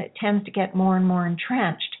around, it tends to get more and more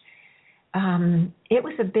entrenched. It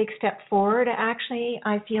was a big step forward, actually,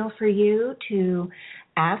 I feel, for you to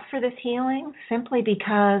ask for this healing, simply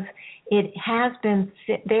because it has been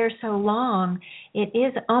there so long. It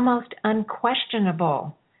is almost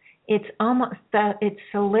unquestionable. It's almost that it's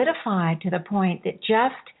solidified to the point that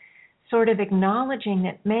just sort of acknowledging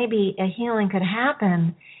that maybe a healing could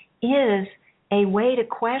happen is a way to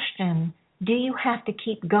question, do you have to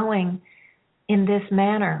keep going in this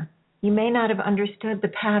manner? You may not have understood the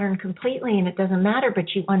pattern completely, and it doesn't matter,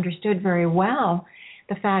 but you understood very well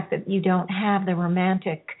the fact that you don't have the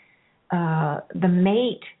romantic, the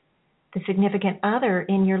mate, the significant other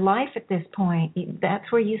in your life at this point.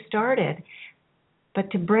 That's where you started.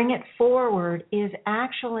 But to bring it forward is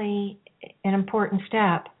actually an important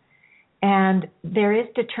step. And there is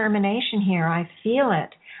determination here. I feel it.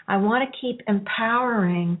 I want to keep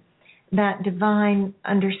empowering that divine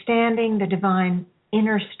understanding, the divine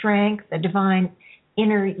inner strength, the divine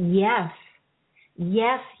inner yes.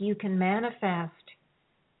 Yes, you can manifest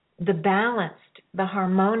the balanced, the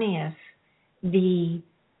harmonious, the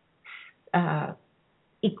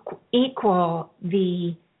equal,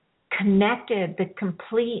 the connected, the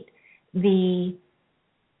complete, the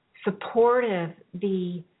supportive,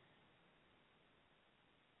 the,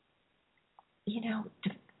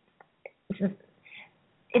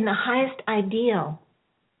 in the highest ideal.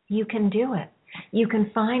 You can do it. You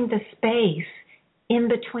can find the space in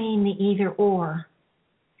between the either or.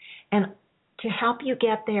 And to help you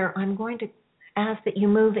get there, I'm going to ask that you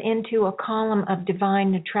move into a column of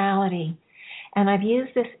divine neutrality. And I've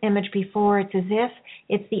used this image before. It's as if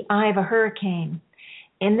it's the eye of a hurricane.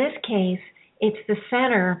 In this case, it's the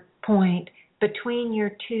center point between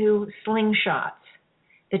your two slingshots,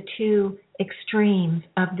 the two extremes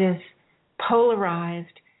of this polarized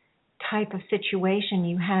type of situation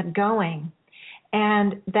you had going.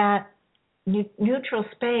 And that neutral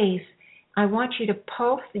space, I want you to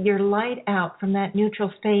pulse your light out from that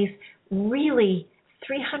neutral space really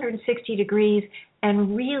 360 degrees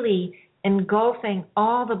and really engulfing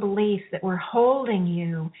all the beliefs that were holding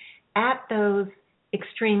you at those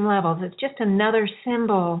extreme levels. It's just another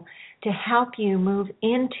symbol to help you move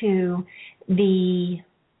into the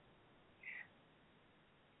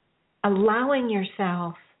allowing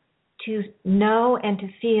yourself to know and to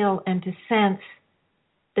feel and to sense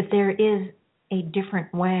that there is a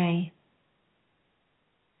different way.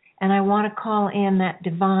 And I want to call in that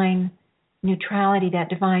divine neutrality, that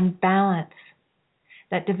divine balance,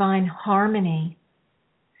 that divine harmony,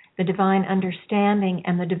 the divine understanding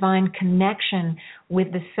and the divine connection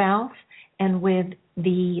with the self and with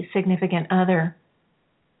the significant other.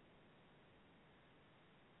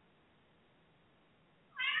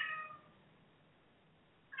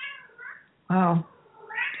 Wow.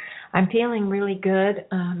 I'm feeling really good.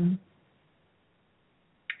 I'm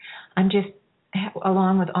just,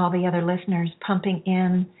 along with all the other listeners, pumping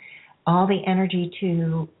in all the energy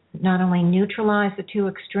to not only neutralize the two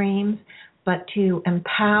extremes, but to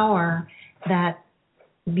empower that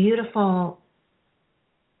beautiful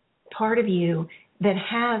part of you that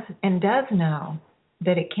has and does know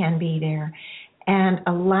that it can be there, and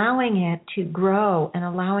allowing it to grow and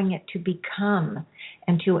allowing it to become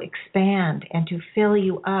and to expand and to fill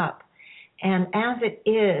you up. And as it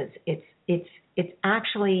is, it's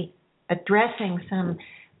actually addressing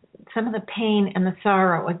some of the pain and the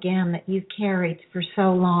sorrow, again, that you've carried for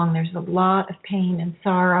so long. There's a lot of pain and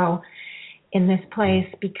sorrow in this place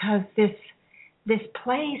because this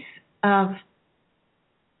place of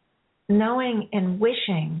knowing and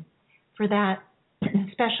wishing for that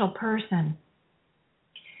special person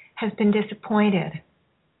has been disappointed.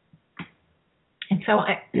 And so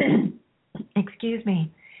excuse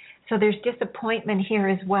me. So there's disappointment here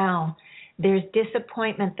as well. There's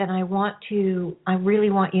disappointment that I really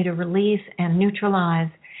want you to release and neutralize,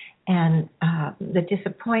 and the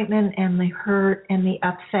disappointment and the hurt and the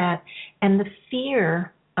upset and the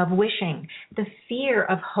fear of wishing, the fear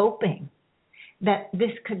of hoping that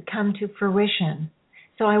this could come to fruition.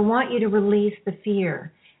 So I want you to release the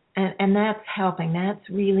fear, and that's helping. That's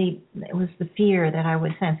really, it was the fear that I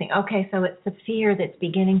was sensing. Okay, so it's the fear that's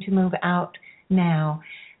beginning to move out now.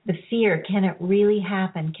 The fear, can it really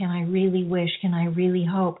happen? Can I really wish? Can I really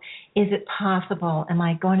hope? Is it possible? Am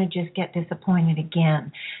I going to just get disappointed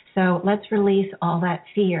again? So let's release all that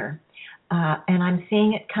fear. And I'm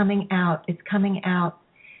seeing it coming out. It's coming out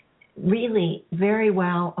really very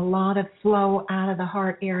well. A lot of flow out of the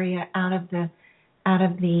heart area, out of the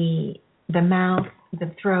mouth,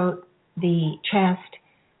 the throat, the chest,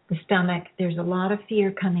 the stomach. There's a lot of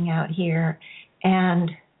fear coming out here,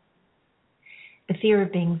 and the fear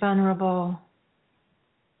of being vulnerable,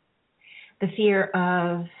 the fear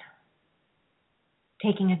of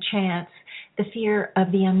taking a chance, the fear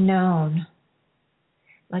of the unknown.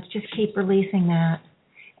 Let's just keep releasing that.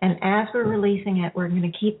 And as we're releasing it, we're going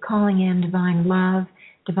to keep calling in divine love,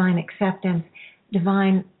 divine acceptance,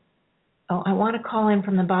 divine, I want to call in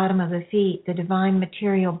from the bottom of the feet, the divine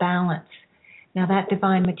material balance. Now that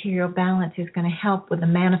divine material balance is going to help with the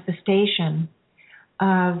manifestation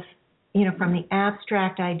of, from the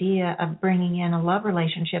abstract idea of bringing in a love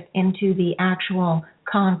relationship into the actual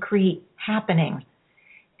concrete happening.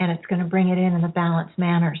 And it's going to bring it in a balanced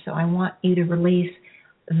manner. So I want you to release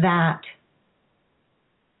that.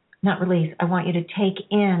 I want you to take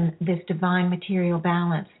in this divine material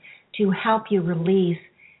balance to help you release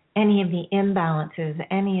any of the imbalances,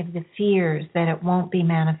 any of the fears that it won't be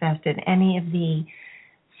manifested, any of the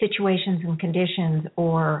situations and conditions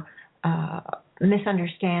or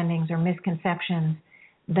misunderstandings or misconceptions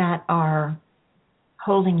that are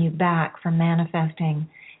holding you back from manifesting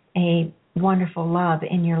a wonderful love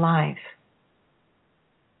in your life.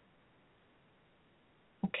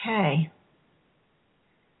 Okay.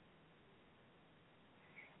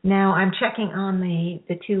 Now I'm checking on the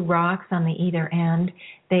two rocks on the either end.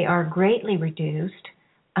 They are greatly reduced.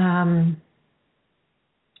 They're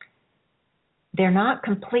not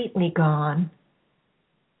completely gone.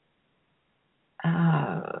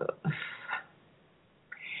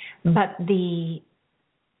 But the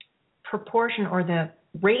proportion or the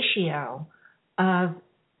ratio of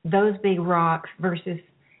those big rocks versus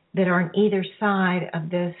that are on either side of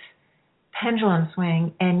this pendulum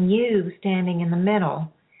swing and you standing in the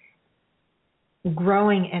middle,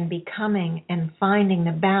 growing and becoming and finding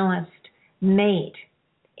the balanced mate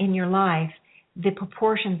in your life, the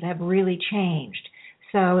proportions have really changed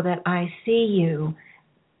so that I see you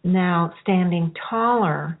now standing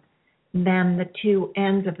taller than the two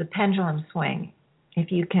ends of the pendulum swing,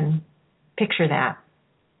 if you can picture that.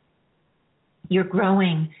 You're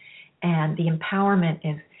growing and the empowerment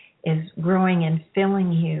is growing and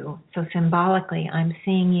filling you. So symbolically, I'm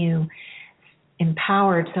seeing you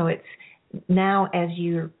empowered. So it's now as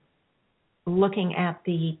you're looking at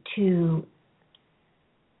the two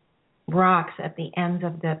rocks at the ends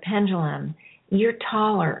of the pendulum, you're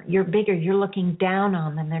taller, you're bigger, you're looking down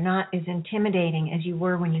on them. They're not as intimidating as you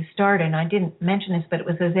were when you started. And I didn't mention this, but it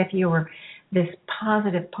was as if you were this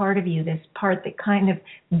positive part of you, this part that kind of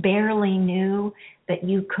barely knew that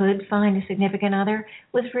you could find a significant other,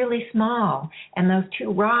 was really small. And those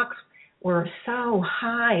two rocks were so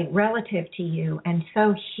high relative to you and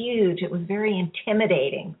so huge, it was very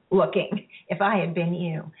intimidating looking if I had been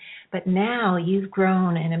you. But now you've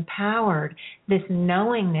grown and empowered this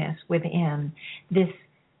knowingness within, this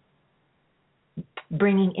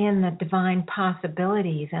bringing in the divine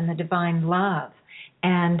possibilities and the divine love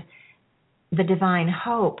and the divine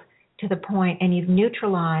hope to the point, and you've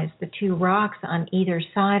neutralized the two rocks on either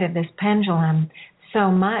side of this pendulum so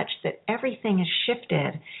much that everything is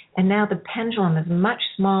shifted, and now the pendulum is much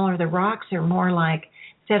smaller. The rocks are more like,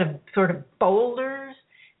 instead of sort of boulders,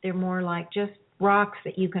 they're more like just rocks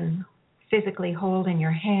that you can physically hold in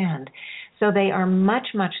your hand. So they are much,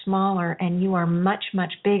 much smaller, and you are much,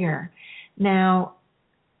 much bigger. Now,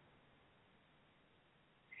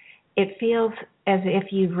 it feels as if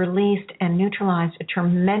you've released and neutralized a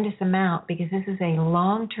tremendous amount because this is a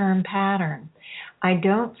long-term pattern. I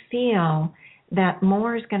don't feel that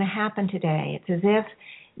more is going to happen today. It's as if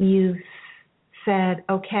you've said,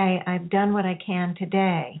 okay, I've done what I can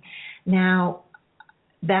today. Now,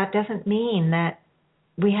 that doesn't mean that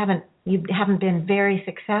you haven't been very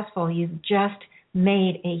successful. You've just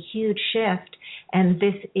made a huge shift, and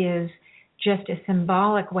this is just a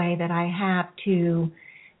symbolic way that I have to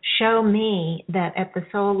show me that at the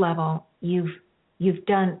soul level you've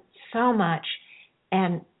done so much,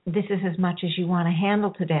 and this is as much as you want to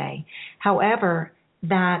handle today. However,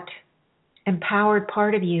 that empowered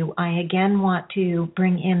part of you, I again want to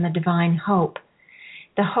bring in the divine hope.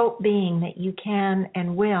 The hope being that you can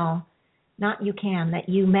and will, that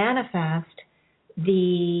you manifest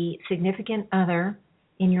the significant other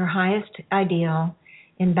in your highest ideal,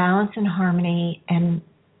 in balance and harmony and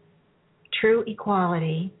true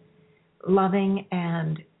equality, loving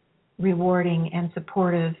and rewarding and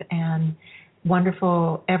supportive and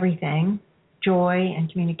wonderful everything, joy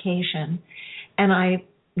and communication. And I'm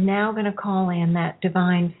now going to call in that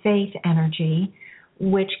divine faith energy,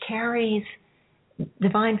 which carries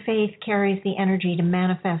Divine faith carries the energy to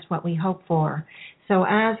manifest what we hope for. So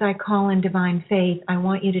as I call in divine faith, I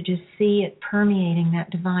want you to just see it permeating that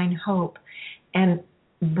divine hope and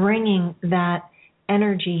bringing that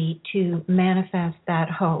energy to manifest that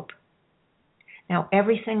hope. Now,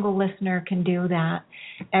 every single listener can do that.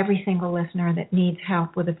 Every single listener that needs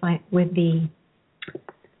help with the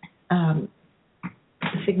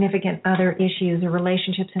significant other issues or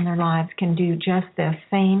relationships in their lives can do just the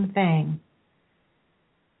same thing,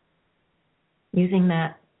 using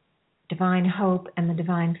that divine hope and the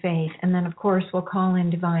divine faith. And then, of course, we'll call in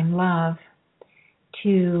divine love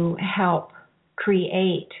to help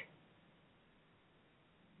create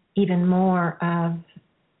even more of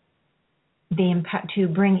to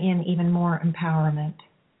bring in even more empowerment.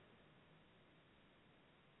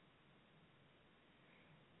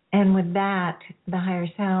 And with that, the higher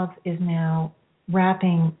self is now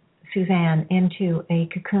wrapping Suzanne into a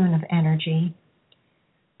cocoon of energy,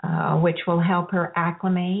 which will help her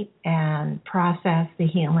acclimate and process the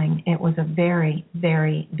healing. It was a very,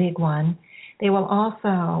 very big one. They will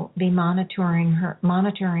also be monitoring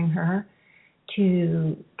her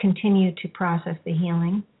to continue to process the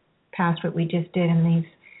healing past what we just did in these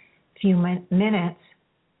few minutes.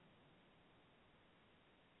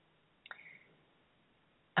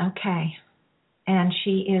 Okay. And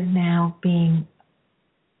she is now being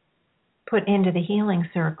put into the healing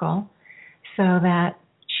circle so that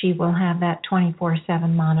she will have that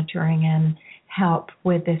 24/7 monitoring and help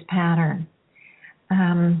with this pattern.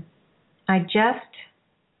 I just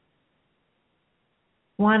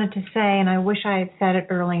wanted to say, and I wish I had said it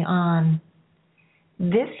early on,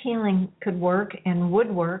 this healing could work and would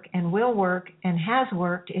work and will work and has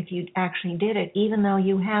worked if you actually did it, even though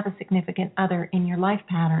you have a significant other in your life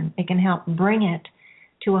pattern. It can help bring it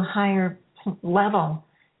to a higher level,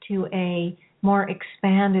 to a more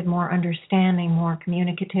expanded, more understanding, more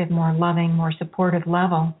communicative, more loving, more supportive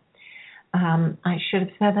level. I should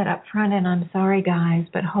have said that up front, and I'm sorry, guys,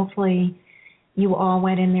 but hopefully you all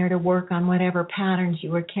went in there to work on whatever patterns you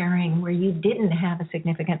were carrying where you didn't have a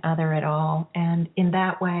significant other at all. And in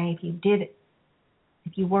that way, if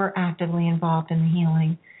you were actively involved in the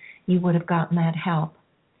healing, you would have gotten that help.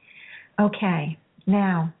 Okay,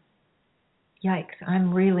 now, yikes,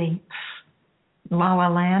 I'm really la la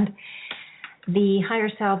land. The higher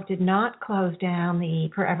self did not close down the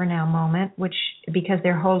Forever Now moment, which, because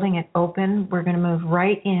they're holding it open, we're going to move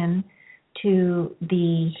right in to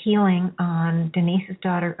the healing on Denyse's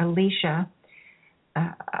daughter, Aleasha,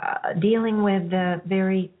 dealing with the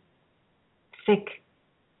very thick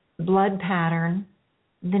blood pattern,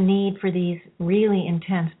 the need for these really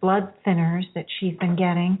intense blood thinners that she's been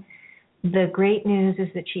getting. The great news is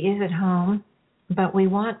that she is at home, but we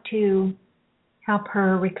want to help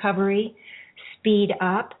her recovery speed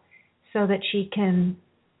up so that she can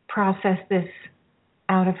process this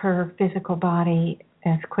out of her physical body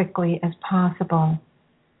as quickly as possible.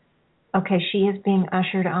 Okay, she is being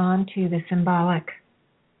ushered on to the symbolic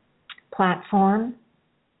platform.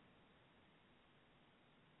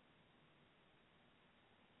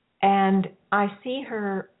 And I see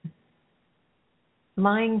her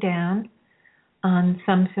lying down on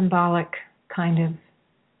some symbolic kind of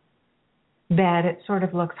bed. It sort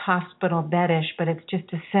of looks hospital bedish, but it's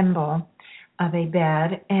just a symbol of a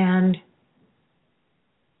bed. And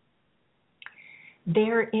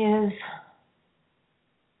there is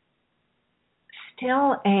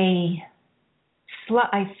still I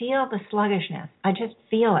feel the sluggishness. I just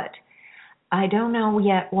feel it. I don't know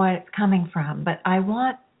yet what it's coming from, but I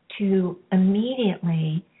want to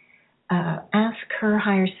immediately ask her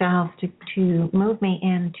higher self to move me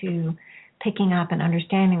into picking up and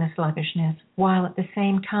understanding the sluggishness, while at the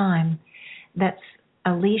same time that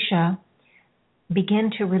Aleasha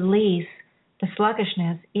begin to release the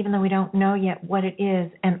sluggishness, even though we don't know yet what it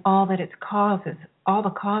is and all that its causes, all the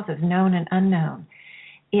causes, known and unknown.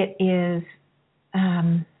 It is,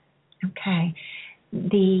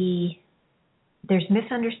 there's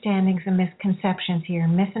misunderstandings and misconceptions here,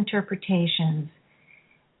 misinterpretations.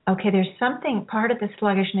 Okay, there's something, part of the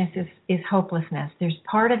sluggishness is hopelessness. There's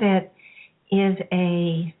part of it is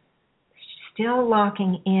still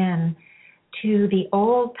locking in to the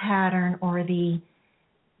old pattern, or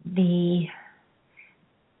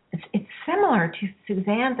it's similar to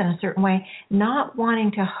Suzanne's in a certain way, not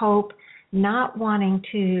wanting to hope, not wanting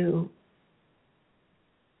to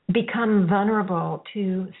become vulnerable,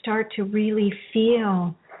 to start to really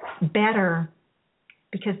feel better,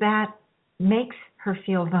 because that makes her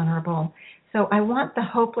feel vulnerable. So I want the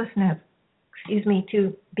hopelessness,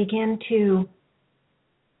 to begin to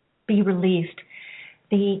be released.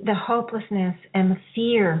 The hopelessness and the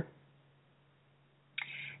fear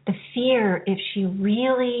the fear, if she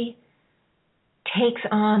really takes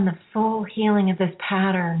on the full healing of this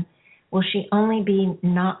pattern, will she only be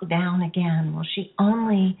knocked down again? Will she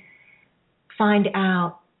only find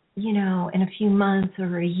out, in a few months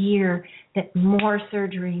or a year that more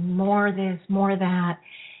surgery, more this, more that?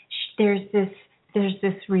 There's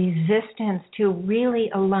this resistance to really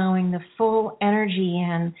allowing the full energy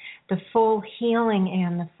in, the full healing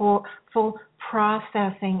in, the full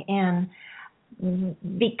processing in,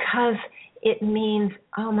 because it means,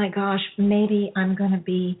 oh my gosh, maybe I'm going to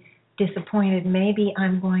be disappointed. Maybe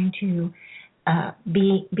I'm going to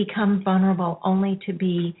become vulnerable only to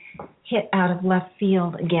be hit out of left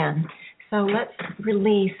field again. So let's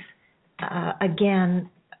release again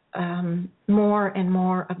more and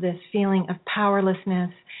more of this feeling of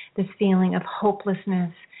powerlessness, this feeling of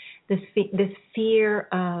hopelessness, this fear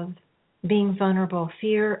of being vulnerable,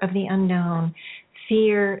 fear of the unknown,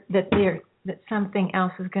 fear that something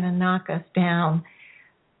else is going to knock us down,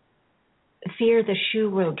 fear the shoe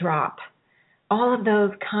will drop, all of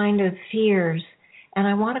those kind of fears. And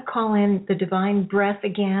I want to call in the divine breath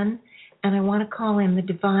again, and I want to call in the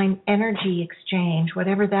divine energy exchange,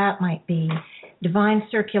 whatever that might be, divine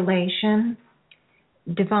circulation,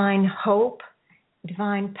 divine hope,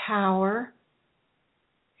 divine power,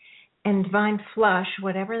 and divine flush,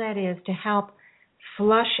 whatever that is, to help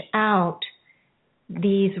flush out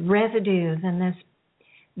these residues and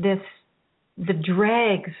the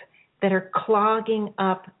dregs that are clogging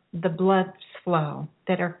up the blood flow,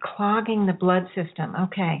 that are clogging the blood system.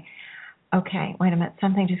 Okay, wait a minute.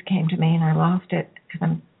 Something just came to me and I lost it because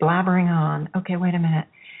I'm blabbering on. Okay, wait a minute.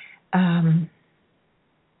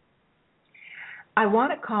 I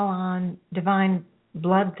want to call on divine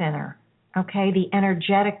blood thinner, okay, the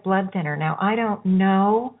energetic blood thinner. Now, I don't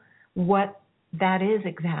know what that is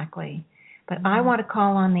exactly, but I want to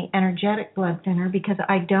call on the energetic blood thinner because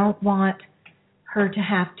I don't want her to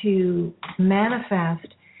have to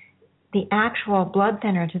manifest the actual blood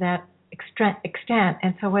thinner to that extent.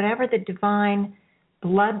 And so whatever the divine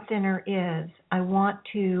blood thinner is, I want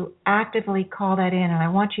to actively call that in, and I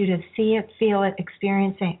want you to see it, feel it,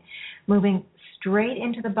 experience it, moving straight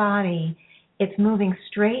into the body. It's moving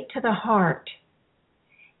straight to the heart.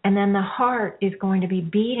 And then the heart is going to be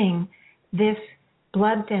beating this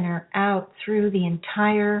blood thinner out through the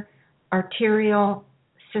entire arterial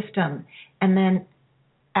system. And then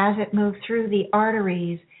as it moves through the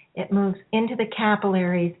arteries, it moves into the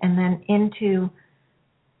capillaries and then into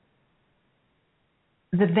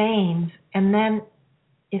the veins. And then,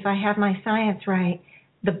 if I have my science right,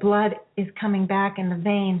 the blood is coming back in the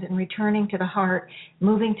veins and returning to the heart,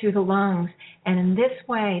 moving through the lungs. And in this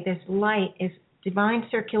way, this light is divine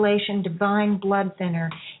circulation, divine blood thinner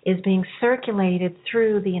is being circulated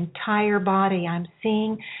through the entire body. I'm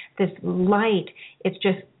seeing this light. It's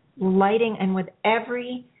just lighting, and with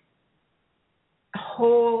every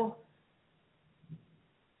whole,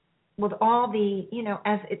 with all the,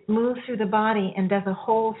 as it moves through the body and does a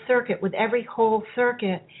whole circuit, with every whole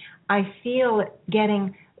circuit, I feel it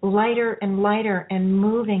getting lighter and lighter and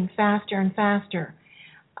moving faster and faster.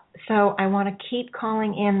 So I want to keep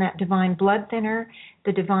calling in that divine blood thinner,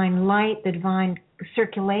 the divine light, the divine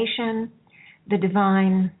circulation, the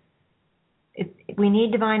divine, we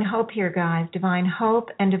need divine hope here, guys, divine hope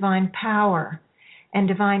and divine power. And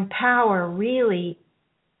divine power really,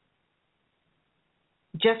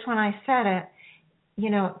 just when I said it,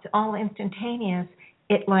 it's all instantaneous.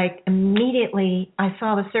 It immediately I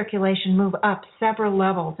saw the circulation move up several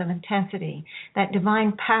levels of intensity. That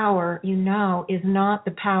divine power, is not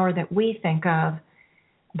the power that we think of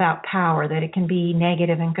about power, that it can be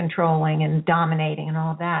negative and controlling and dominating and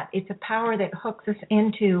all that. It's a power that hooks us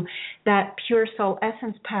into that pure soul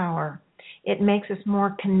essence power. It makes us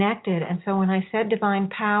more connected. And so when I said divine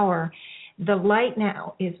power, the light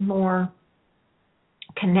now is more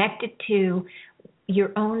connected to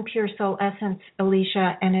your own pure soul essence,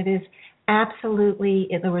 Aleasha, and it is absolutely,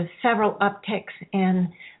 there was several upticks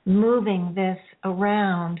in moving this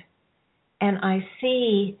around, and I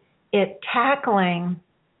see it tackling,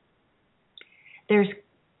 there's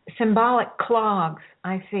symbolic clogs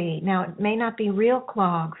I see. Now, it may not be real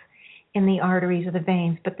clogs in the arteries or the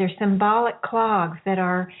veins, but they're symbolic clogs that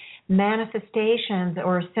are manifestations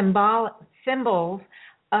or symbols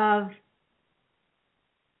of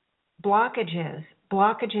blockages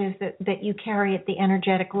that you carry at the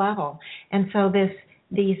energetic level. And so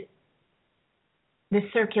this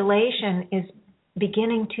circulation is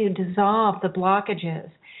beginning to dissolve the blockages.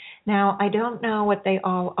 Now, I don't know what they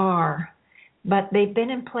all are, but they've been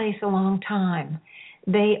in place a long time.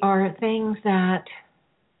 They are things that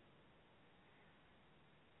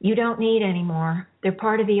you don't need anymore. They're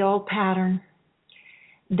part of the old pattern.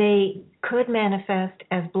 They could manifest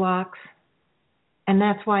as blocks, and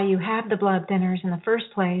that's why you have the blood thinners in the first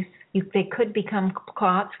place. They could become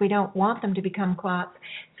clots. We don't want them to become clots.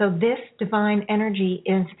 So this divine energy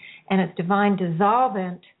is, and its divine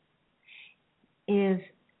dissolvent is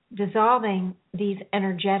dissolving these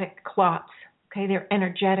energetic clots. Okay, they're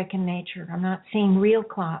energetic in nature. I'm not seeing real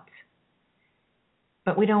clots,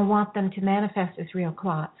 but we don't want them to manifest as real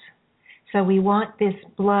clots. So we want this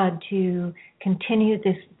blood to continue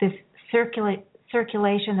this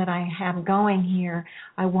circulation that I have going here.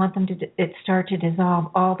 I want them to start to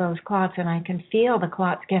dissolve all those clots, and I can feel the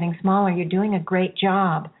clots getting smaller. You're doing a great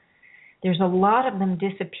job. There's a lot of them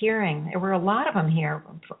disappearing. There were a lot of them here,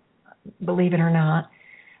 believe it or not.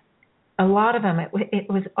 A lot of them. It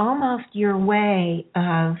was almost your way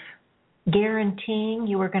of guaranteeing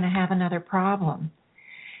you were going to have another problem.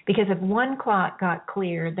 Because if one clot got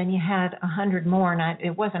cleared, then you had 100 more. And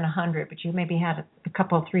it wasn't 100, but you maybe had a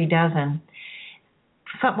couple, 3 dozen.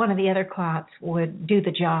 One of the other clots would do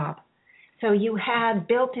the job. So you had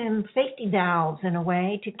built-in safety valves in a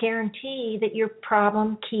way to guarantee that your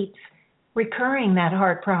problem keeps recurring, that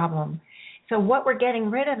heart problem. So what we're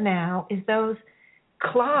getting rid of now is those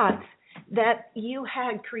clots that you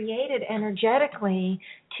had created energetically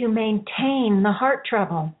to maintain the heart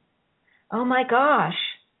trouble. Oh my gosh.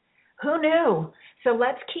 Who knew? So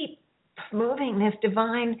let's keep moving this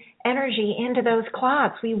divine energy into those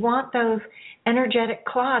clots. We want those energetic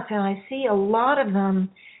clots, and I see a lot of them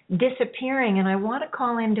disappearing, and I want to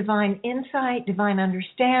call in divine insight, divine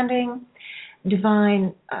understanding,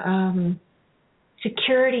 divine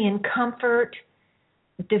security and comfort,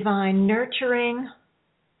 divine nurturing,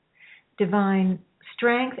 divine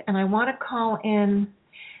strength, and I want to call in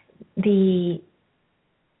the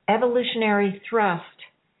evolutionary thrust.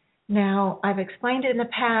 Now, I've explained it in the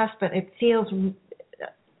past, but it feels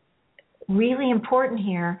really important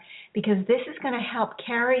here because this is going to help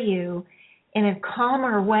carry you in a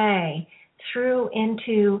calmer way through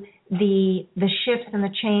into the shifts and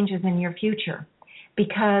the changes in your future,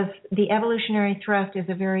 because the evolutionary thrust is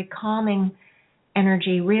a very calming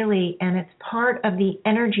energy, really, and it's part of the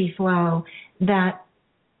energy flow that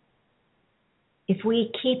if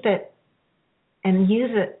we keep it and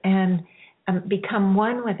use it and become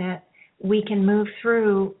one with it, we can move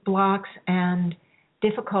through blocks and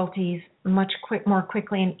difficulties much more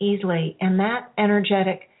quickly and easily. And that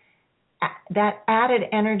added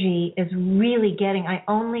energy is really getting, I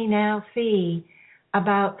only now see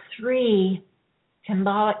about 3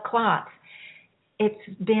 symbolic clots.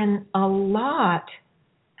 It's been a lot.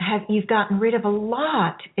 You've gotten rid of a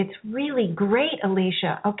lot. It's really great,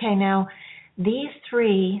 Aleasha. Okay, now these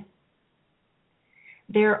 3,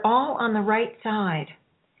 they're all on the right side,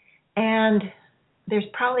 and there's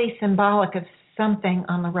probably symbolic of something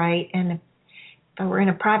on the right, and if I were in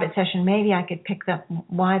a private session, maybe I could pick up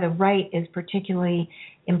why the right is particularly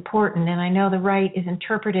important, and I know the right is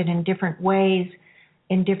interpreted in different ways,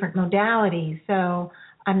 in different modalities, so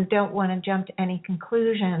I don't want to jump to any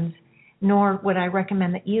conclusions, nor would I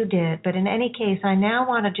recommend that you did, but in any case, I now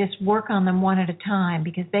want to just work on them one at a time,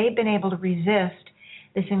 because they've been able to resist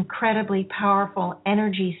this incredibly powerful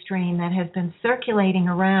energy stream that has been circulating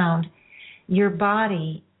around your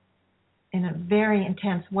body in a very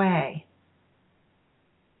intense way.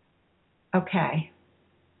 Okay.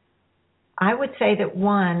 I would say that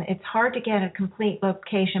 1, it's hard to get a complete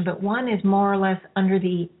location, but 1 is more or less under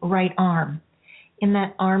the right arm, in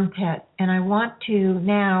that armpit. And I want to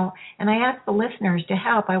now, and I ask the listeners to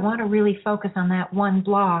help, I want to really focus on that 1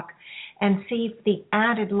 block and see if the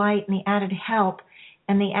added light and the added help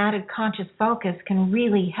and the added conscious focus can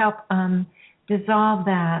really help dissolve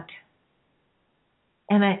that.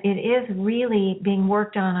 And it is really being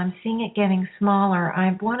worked on. I'm seeing it getting smaller.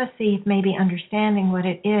 I want to see if maybe understanding what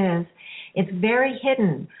it is. It's very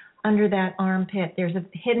hidden under that armpit. There's a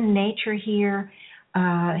hidden nature here.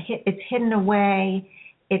 It's hidden away.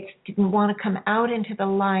 It didn't want to come out into the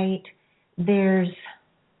light.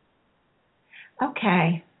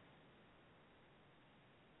 Okay.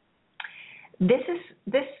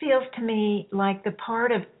 This feels to me like the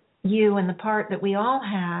part of you and the part that we all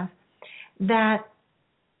have that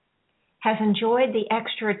has enjoyed the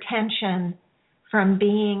extra attention from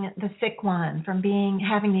being the sick one, from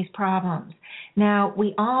having these problems. Now,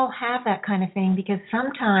 we all have that kind of thing because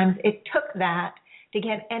sometimes it took that to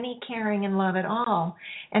get any caring and love at all.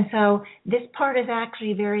 And so this part is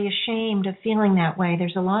actually very ashamed of feeling that way.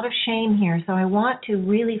 There's a lot of shame here. So I want to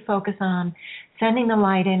really focus on sending the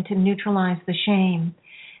light in to neutralize the shame,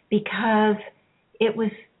 because it was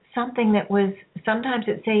something that was, sometimes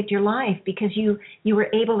it saved your life because you were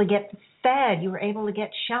able to get fed, you were able to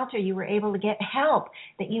get shelter, you were able to get help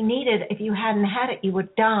that you needed. If you hadn't had it, you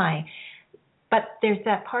would die. But there's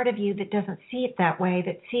that part of you that doesn't see it that way,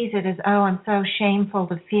 that sees it as, oh, I'm so shameful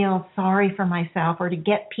to feel sorry for myself or to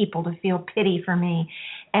get people to feel pity for me.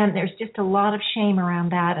 And there's just a lot of shame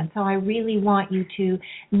around that. And so I really want you to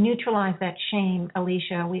neutralize that shame,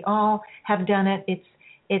 Aleasha. We all have done it.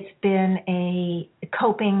 It's been a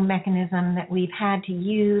coping mechanism that we've had to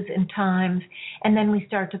use in times, and then we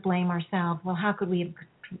start to blame ourselves. Well, how could we have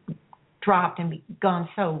dropped and gone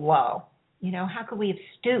so low? How could we have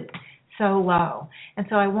stooped so low? And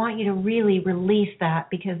so I want you to really release that,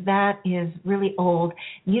 because that is really old.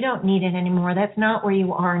 You don't need it anymore. That's not where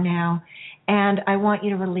you are now. And I want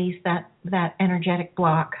you to release that energetic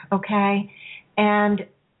block, okay? And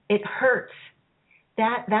it hurts.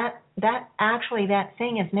 That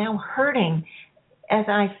thing is now hurting as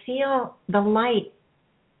I feel the light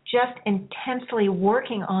just intensely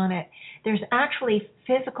working on it. There's actually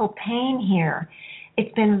physical pain here.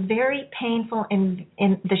 It's been very painful, and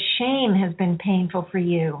the shame has been painful for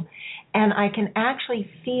you. And I can actually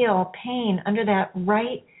feel pain under that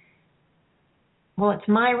right, well, it's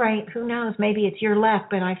my right, who knows, maybe it's your left,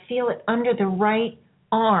 but I feel it under the right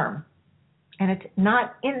arm. And it's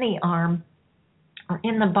not in the arm or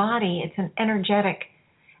in the body. It's an energetic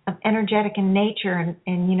in nature,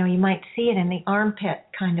 and you might see it in the armpit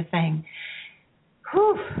kind of thing.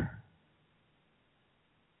 Whew.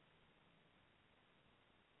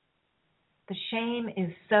 The shame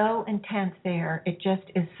is so intense there. It just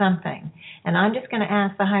is something. And I'm just going to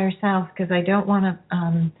ask the higher selves, because I don't want to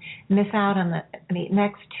miss out on the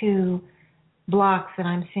next two blocks that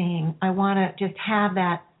I'm seeing. I want to just have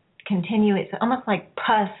that continue. It's almost like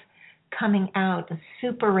pus coming out, a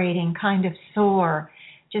suppurating kind of sore.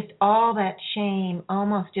 Just all that shame,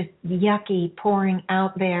 almost just yucky, pouring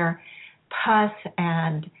out there, pus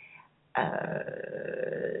and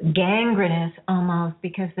gangrenous almost,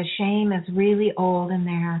 because the shame is really old in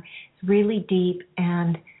there. It's really deep,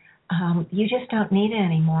 and you just don't need it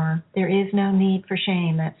anymore. There is no need for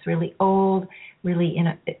shame. That's really old, really,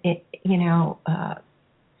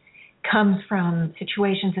 comes from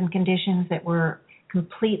situations and conditions that were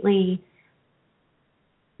completely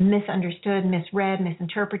misunderstood, misread,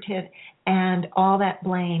 misinterpreted, and all that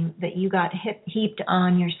blame that you got heaped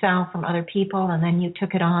on yourself from other people, and then you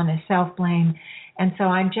took it on as self-blame. And so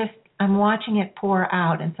I'm watching it pour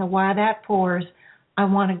out. And so while that pours, I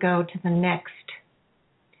want to go to the next.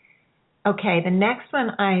 Okay, the next one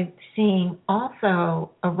I'm seeing also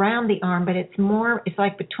around the arm, but it's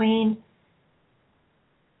like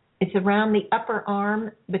it's around the upper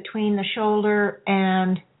arm, between the shoulder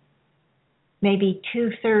and maybe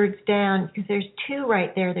 2/3 down, because there's two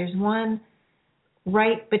right there. There's one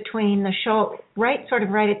right between the shoulder, sort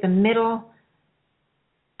of right at the middle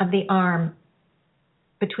of the arm,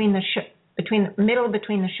 between the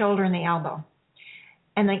shoulder and the elbow.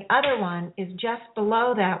 And the other one is just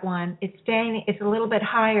below that one. It's a little bit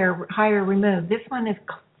higher removed. This one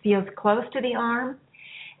feels close to the arm,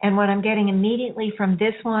 and what I'm getting immediately from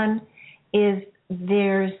this one is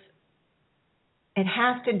it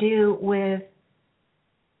has to do with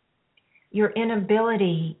your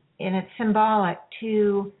inability, and it's symbolic,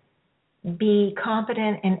 to be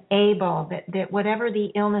competent and able, that whatever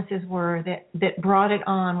the illnesses were that brought it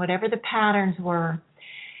on, whatever the patterns were,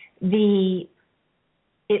 it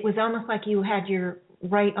was almost like you had your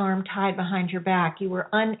right arm tied behind your back. You were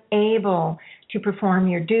unable to perform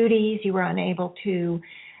your duties. You were unable to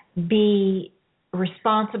be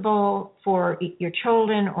responsible for your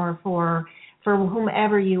children or for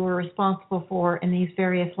whomever you were responsible for in these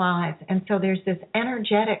various lives. And so there's this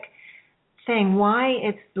energetic thing. Why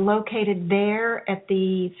it's located there at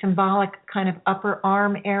the symbolic kind of upper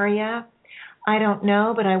arm area, I don't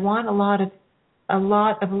know, but I want a lot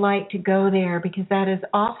of light to go there, because that is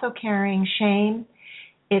also carrying shame.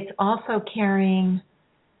 It's also carrying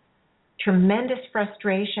tremendous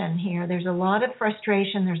frustration here. There's a lot of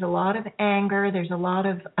frustration. There's a lot of anger. There's a lot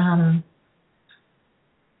of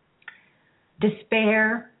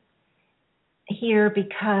despair here,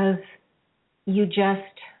 because you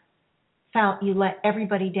just felt you let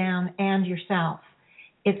everybody down and yourself.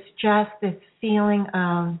 It's just this feeling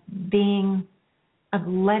of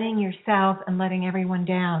letting yourself and letting everyone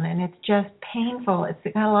down, and it's just painful. It's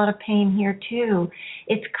got a lot of pain here too.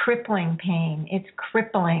 It's crippling pain. It's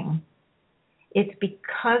crippling. It's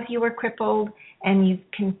because you were crippled and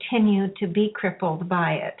you've continued to be crippled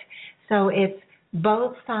by it. So it's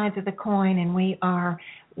both sides of the coin, and we are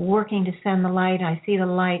working to send the light. I see the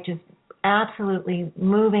light just absolutely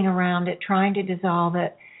moving around it, trying to dissolve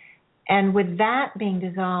it. And with that being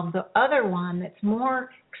dissolved, the other one that's more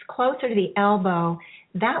closer to the elbow,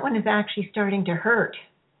 that one is actually starting to hurt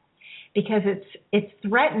because it's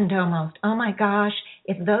threatened almost. Oh my gosh,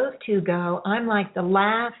 if those two go, I'm like the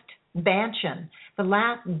last banyan, the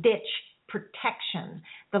last ditch protection,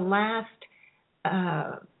 the last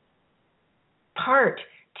part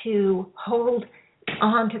to hold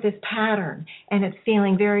on to this pattern. And it's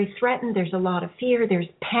feeling very threatened. There's a lot of fear. There's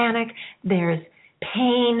panic. There's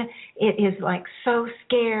pain. It is like so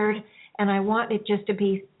scared. And I want it just to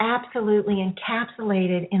be absolutely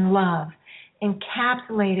encapsulated in love,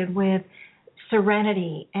 encapsulated with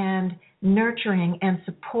serenity and nurturing and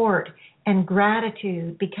support and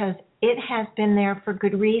gratitude, because it has been there for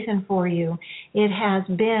good reason for you. It has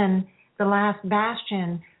been the last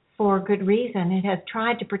bastion for good reason. It has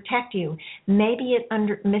tried to protect you. Maybe it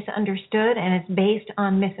misunderstood, and it's based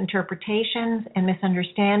on misinterpretations and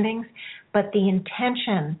misunderstandings, but the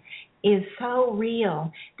intention is so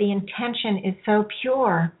real. The intention is so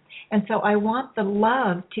pure. And so I want the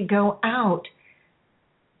love to go out,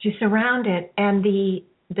 to surround it, and the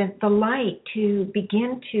light to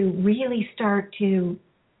begin to really start to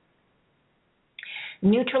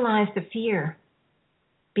neutralize the fear,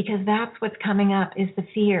 because that's what's coming up is the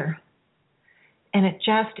fear. And it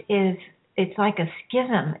just is, it's like a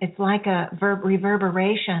schism. It's like a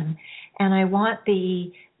reverberation. And I want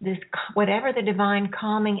this whatever the divine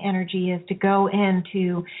calming energy is to go in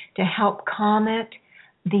to help calm it.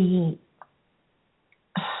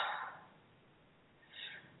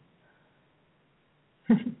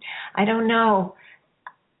 I don't know.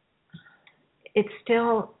 It's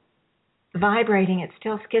still vibrating. It's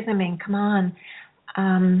still schisming. Come on.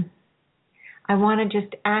 I want to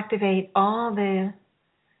just activate all the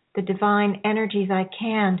divine energies I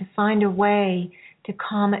can to find a way to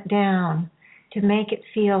calm it down, to make it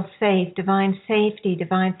feel safe, divine safety,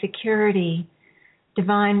 divine security,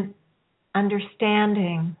 divine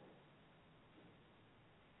understanding,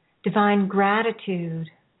 divine gratitude.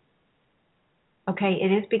 Okay,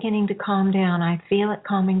 it is beginning to calm down. I feel it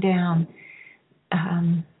calming down.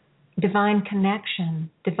 Divine connection,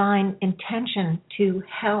 divine intention to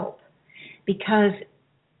help, because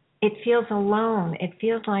it feels alone. It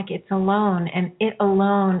feels like it's alone, and it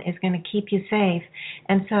alone is going to keep you safe.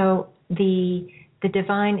 And so the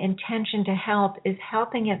divine intention to help is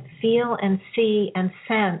helping it feel and see and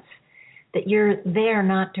sense that you're there,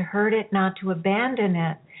 not to hurt it, not to abandon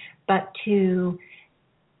it, but to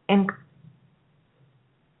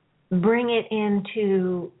bring it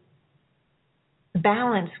into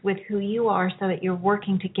balance with who you are, so that you're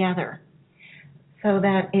working together, so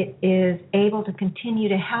that it is able to continue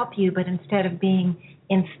to help you, but instead of being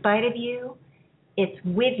in spite of you, it's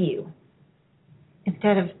with you.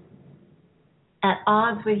 Instead of at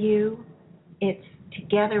odds with you, it's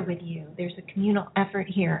together with you. There's a communal effort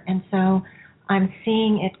here. And so I'm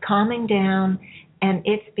seeing it calming down, and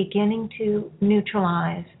it's beginning to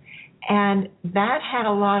neutralize. And that had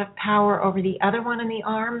a lot of power over the other one in the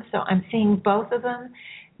arm, so I'm seeing both of them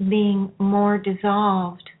being more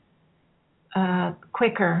dissolved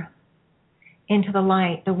quicker into the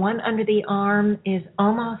light. The one under the arm is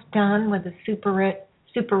almost done with the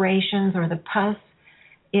suppurations or the pus.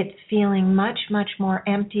 It's feeling much, much more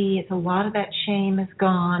empty. It's a lot of that shame is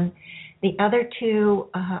gone. The other two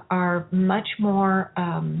are much more...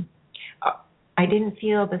 I didn't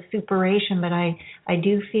feel the suppuration, but I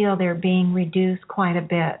do feel they're being reduced quite a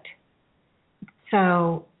bit.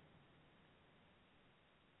 So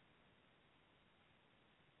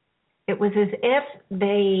it was as if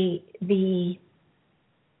the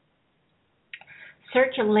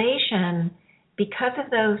circulation, because of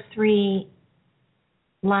those three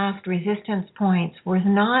last resistance points, was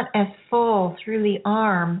not as full through the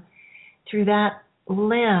arm, through that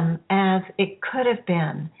limb, as it could have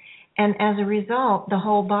been. And as a result, the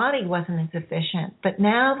whole body wasn't as efficient. But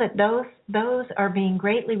now that those are being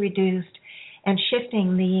greatly reduced and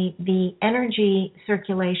shifting, the energy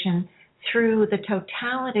circulation through the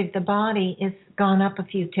totality of the body is gone up a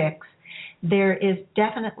few ticks. There is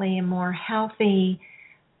definitely a more healthy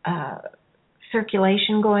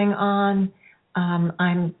circulation going on.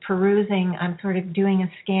 I'm perusing, I'm sort of doing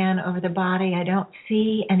a scan over the body. I don't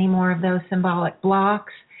see any more of those symbolic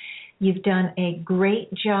blocks. You've done a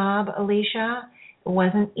great job, Aleasha. It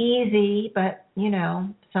wasn't easy, but,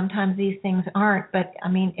 sometimes these things aren't. But,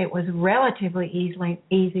 it was relatively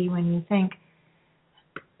easy when you think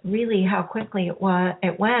really how quickly it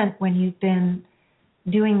went when you've been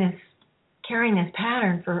doing this, carrying this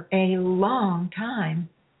pattern for a long time.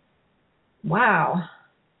 Wow.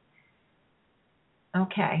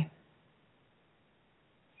 Okay.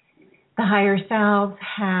 The higher selves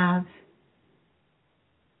have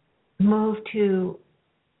moved to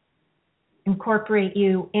incorporate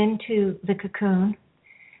you into the cocoon.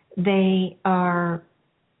 They are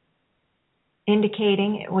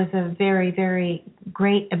indicating it was a very, very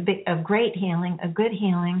great healing, a good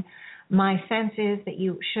healing. My sense is that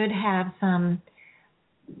you should have some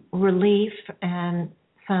relief and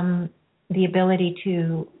the ability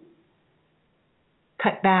to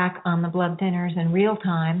cut back on the blood thinners in real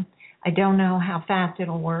time. I don't know how fast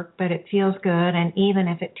it'll work, but it feels good. And even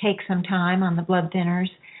if it takes some time on the blood thinners,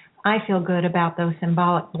 I feel good about those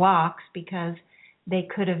symbolic blocks because they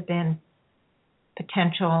could have been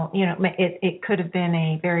potential, it could have been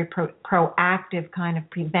a very proactive kind of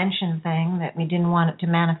prevention thing that we didn't want it to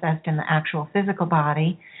manifest in the actual physical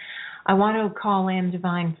body. I want to call in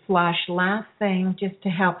divine flush, last thing, just to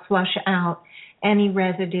help flush out any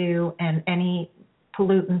residue and any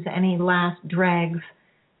pollutants, any last dregs.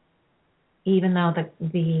 Even though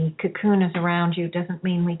the cocoon is around you, doesn't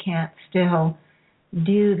mean we can't still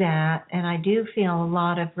do that. And I do feel a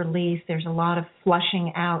lot of release. There's a lot of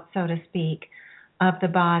flushing out, so to speak, of the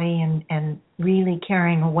body and really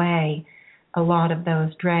carrying away a lot of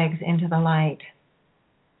those dregs into the light.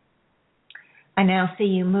 I now see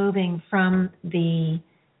you moving from the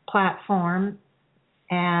platform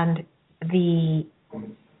and the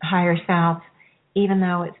higher self. Even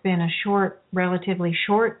though it's been a relatively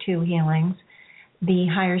short 2 healings, the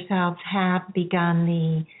higher selves have begun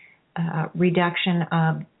the reduction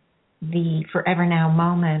of the forever now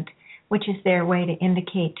moment, which is their way to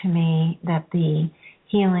indicate to me that the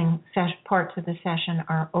healing parts of the session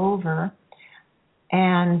are over,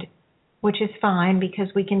 and which is fine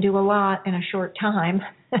because we can do a lot in a short time.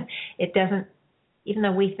 It doesn't, even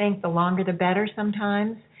though we think the longer the better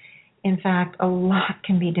sometimes, in fact, a lot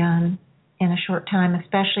can be done in a short time,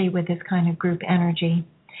 especially with this kind of group energy.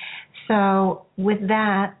 So with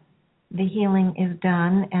that, the healing is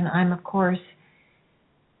done, and I'm, of course,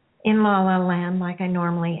 in La La Land like I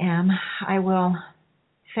normally am. I will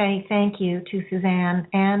say thank you to Suzanne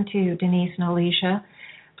and to Denyse and Aleasha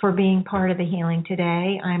for being part of the healing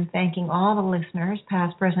today. I'm thanking all the listeners,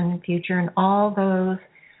 past, present, and future, and all those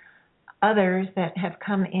others that have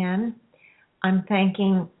come in. I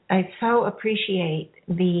so appreciate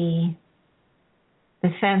the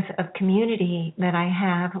sense of community that I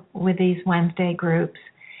have with these Wednesday groups.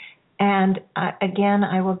 And again,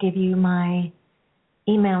 I will give you my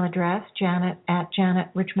email address,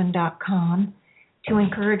 janet@janetrichmond.com, to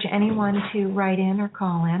encourage anyone to write in or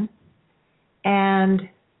call in. And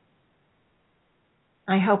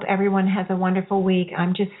I hope everyone has a wonderful week.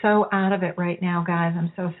 I'm just so out of it right now, guys.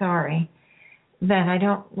 I'm so sorry that I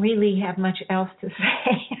don't really have much else to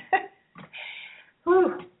say.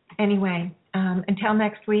 Whew. Anyway, until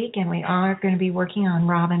next week, and we are going to be working on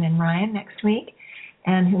Robin and Ryan next week,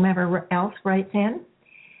 and whomever else writes in.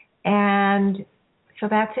 And so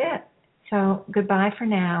that's it. So goodbye for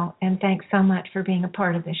now, and thanks so much for being a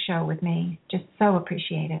part of this show with me. Just so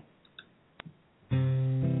appreciate it.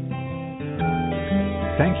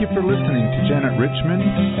 Thank you for listening to Janet Richmond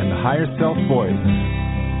and the Higher Self Voice.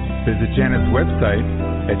 Visit Janet's website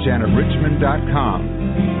at janetrichmond.com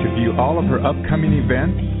to view all of her upcoming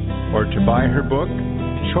events or to buy her book,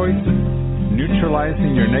 Choices,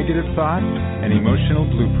 Neutralizing Your Negative Thoughts and Emotional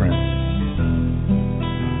Blueprints.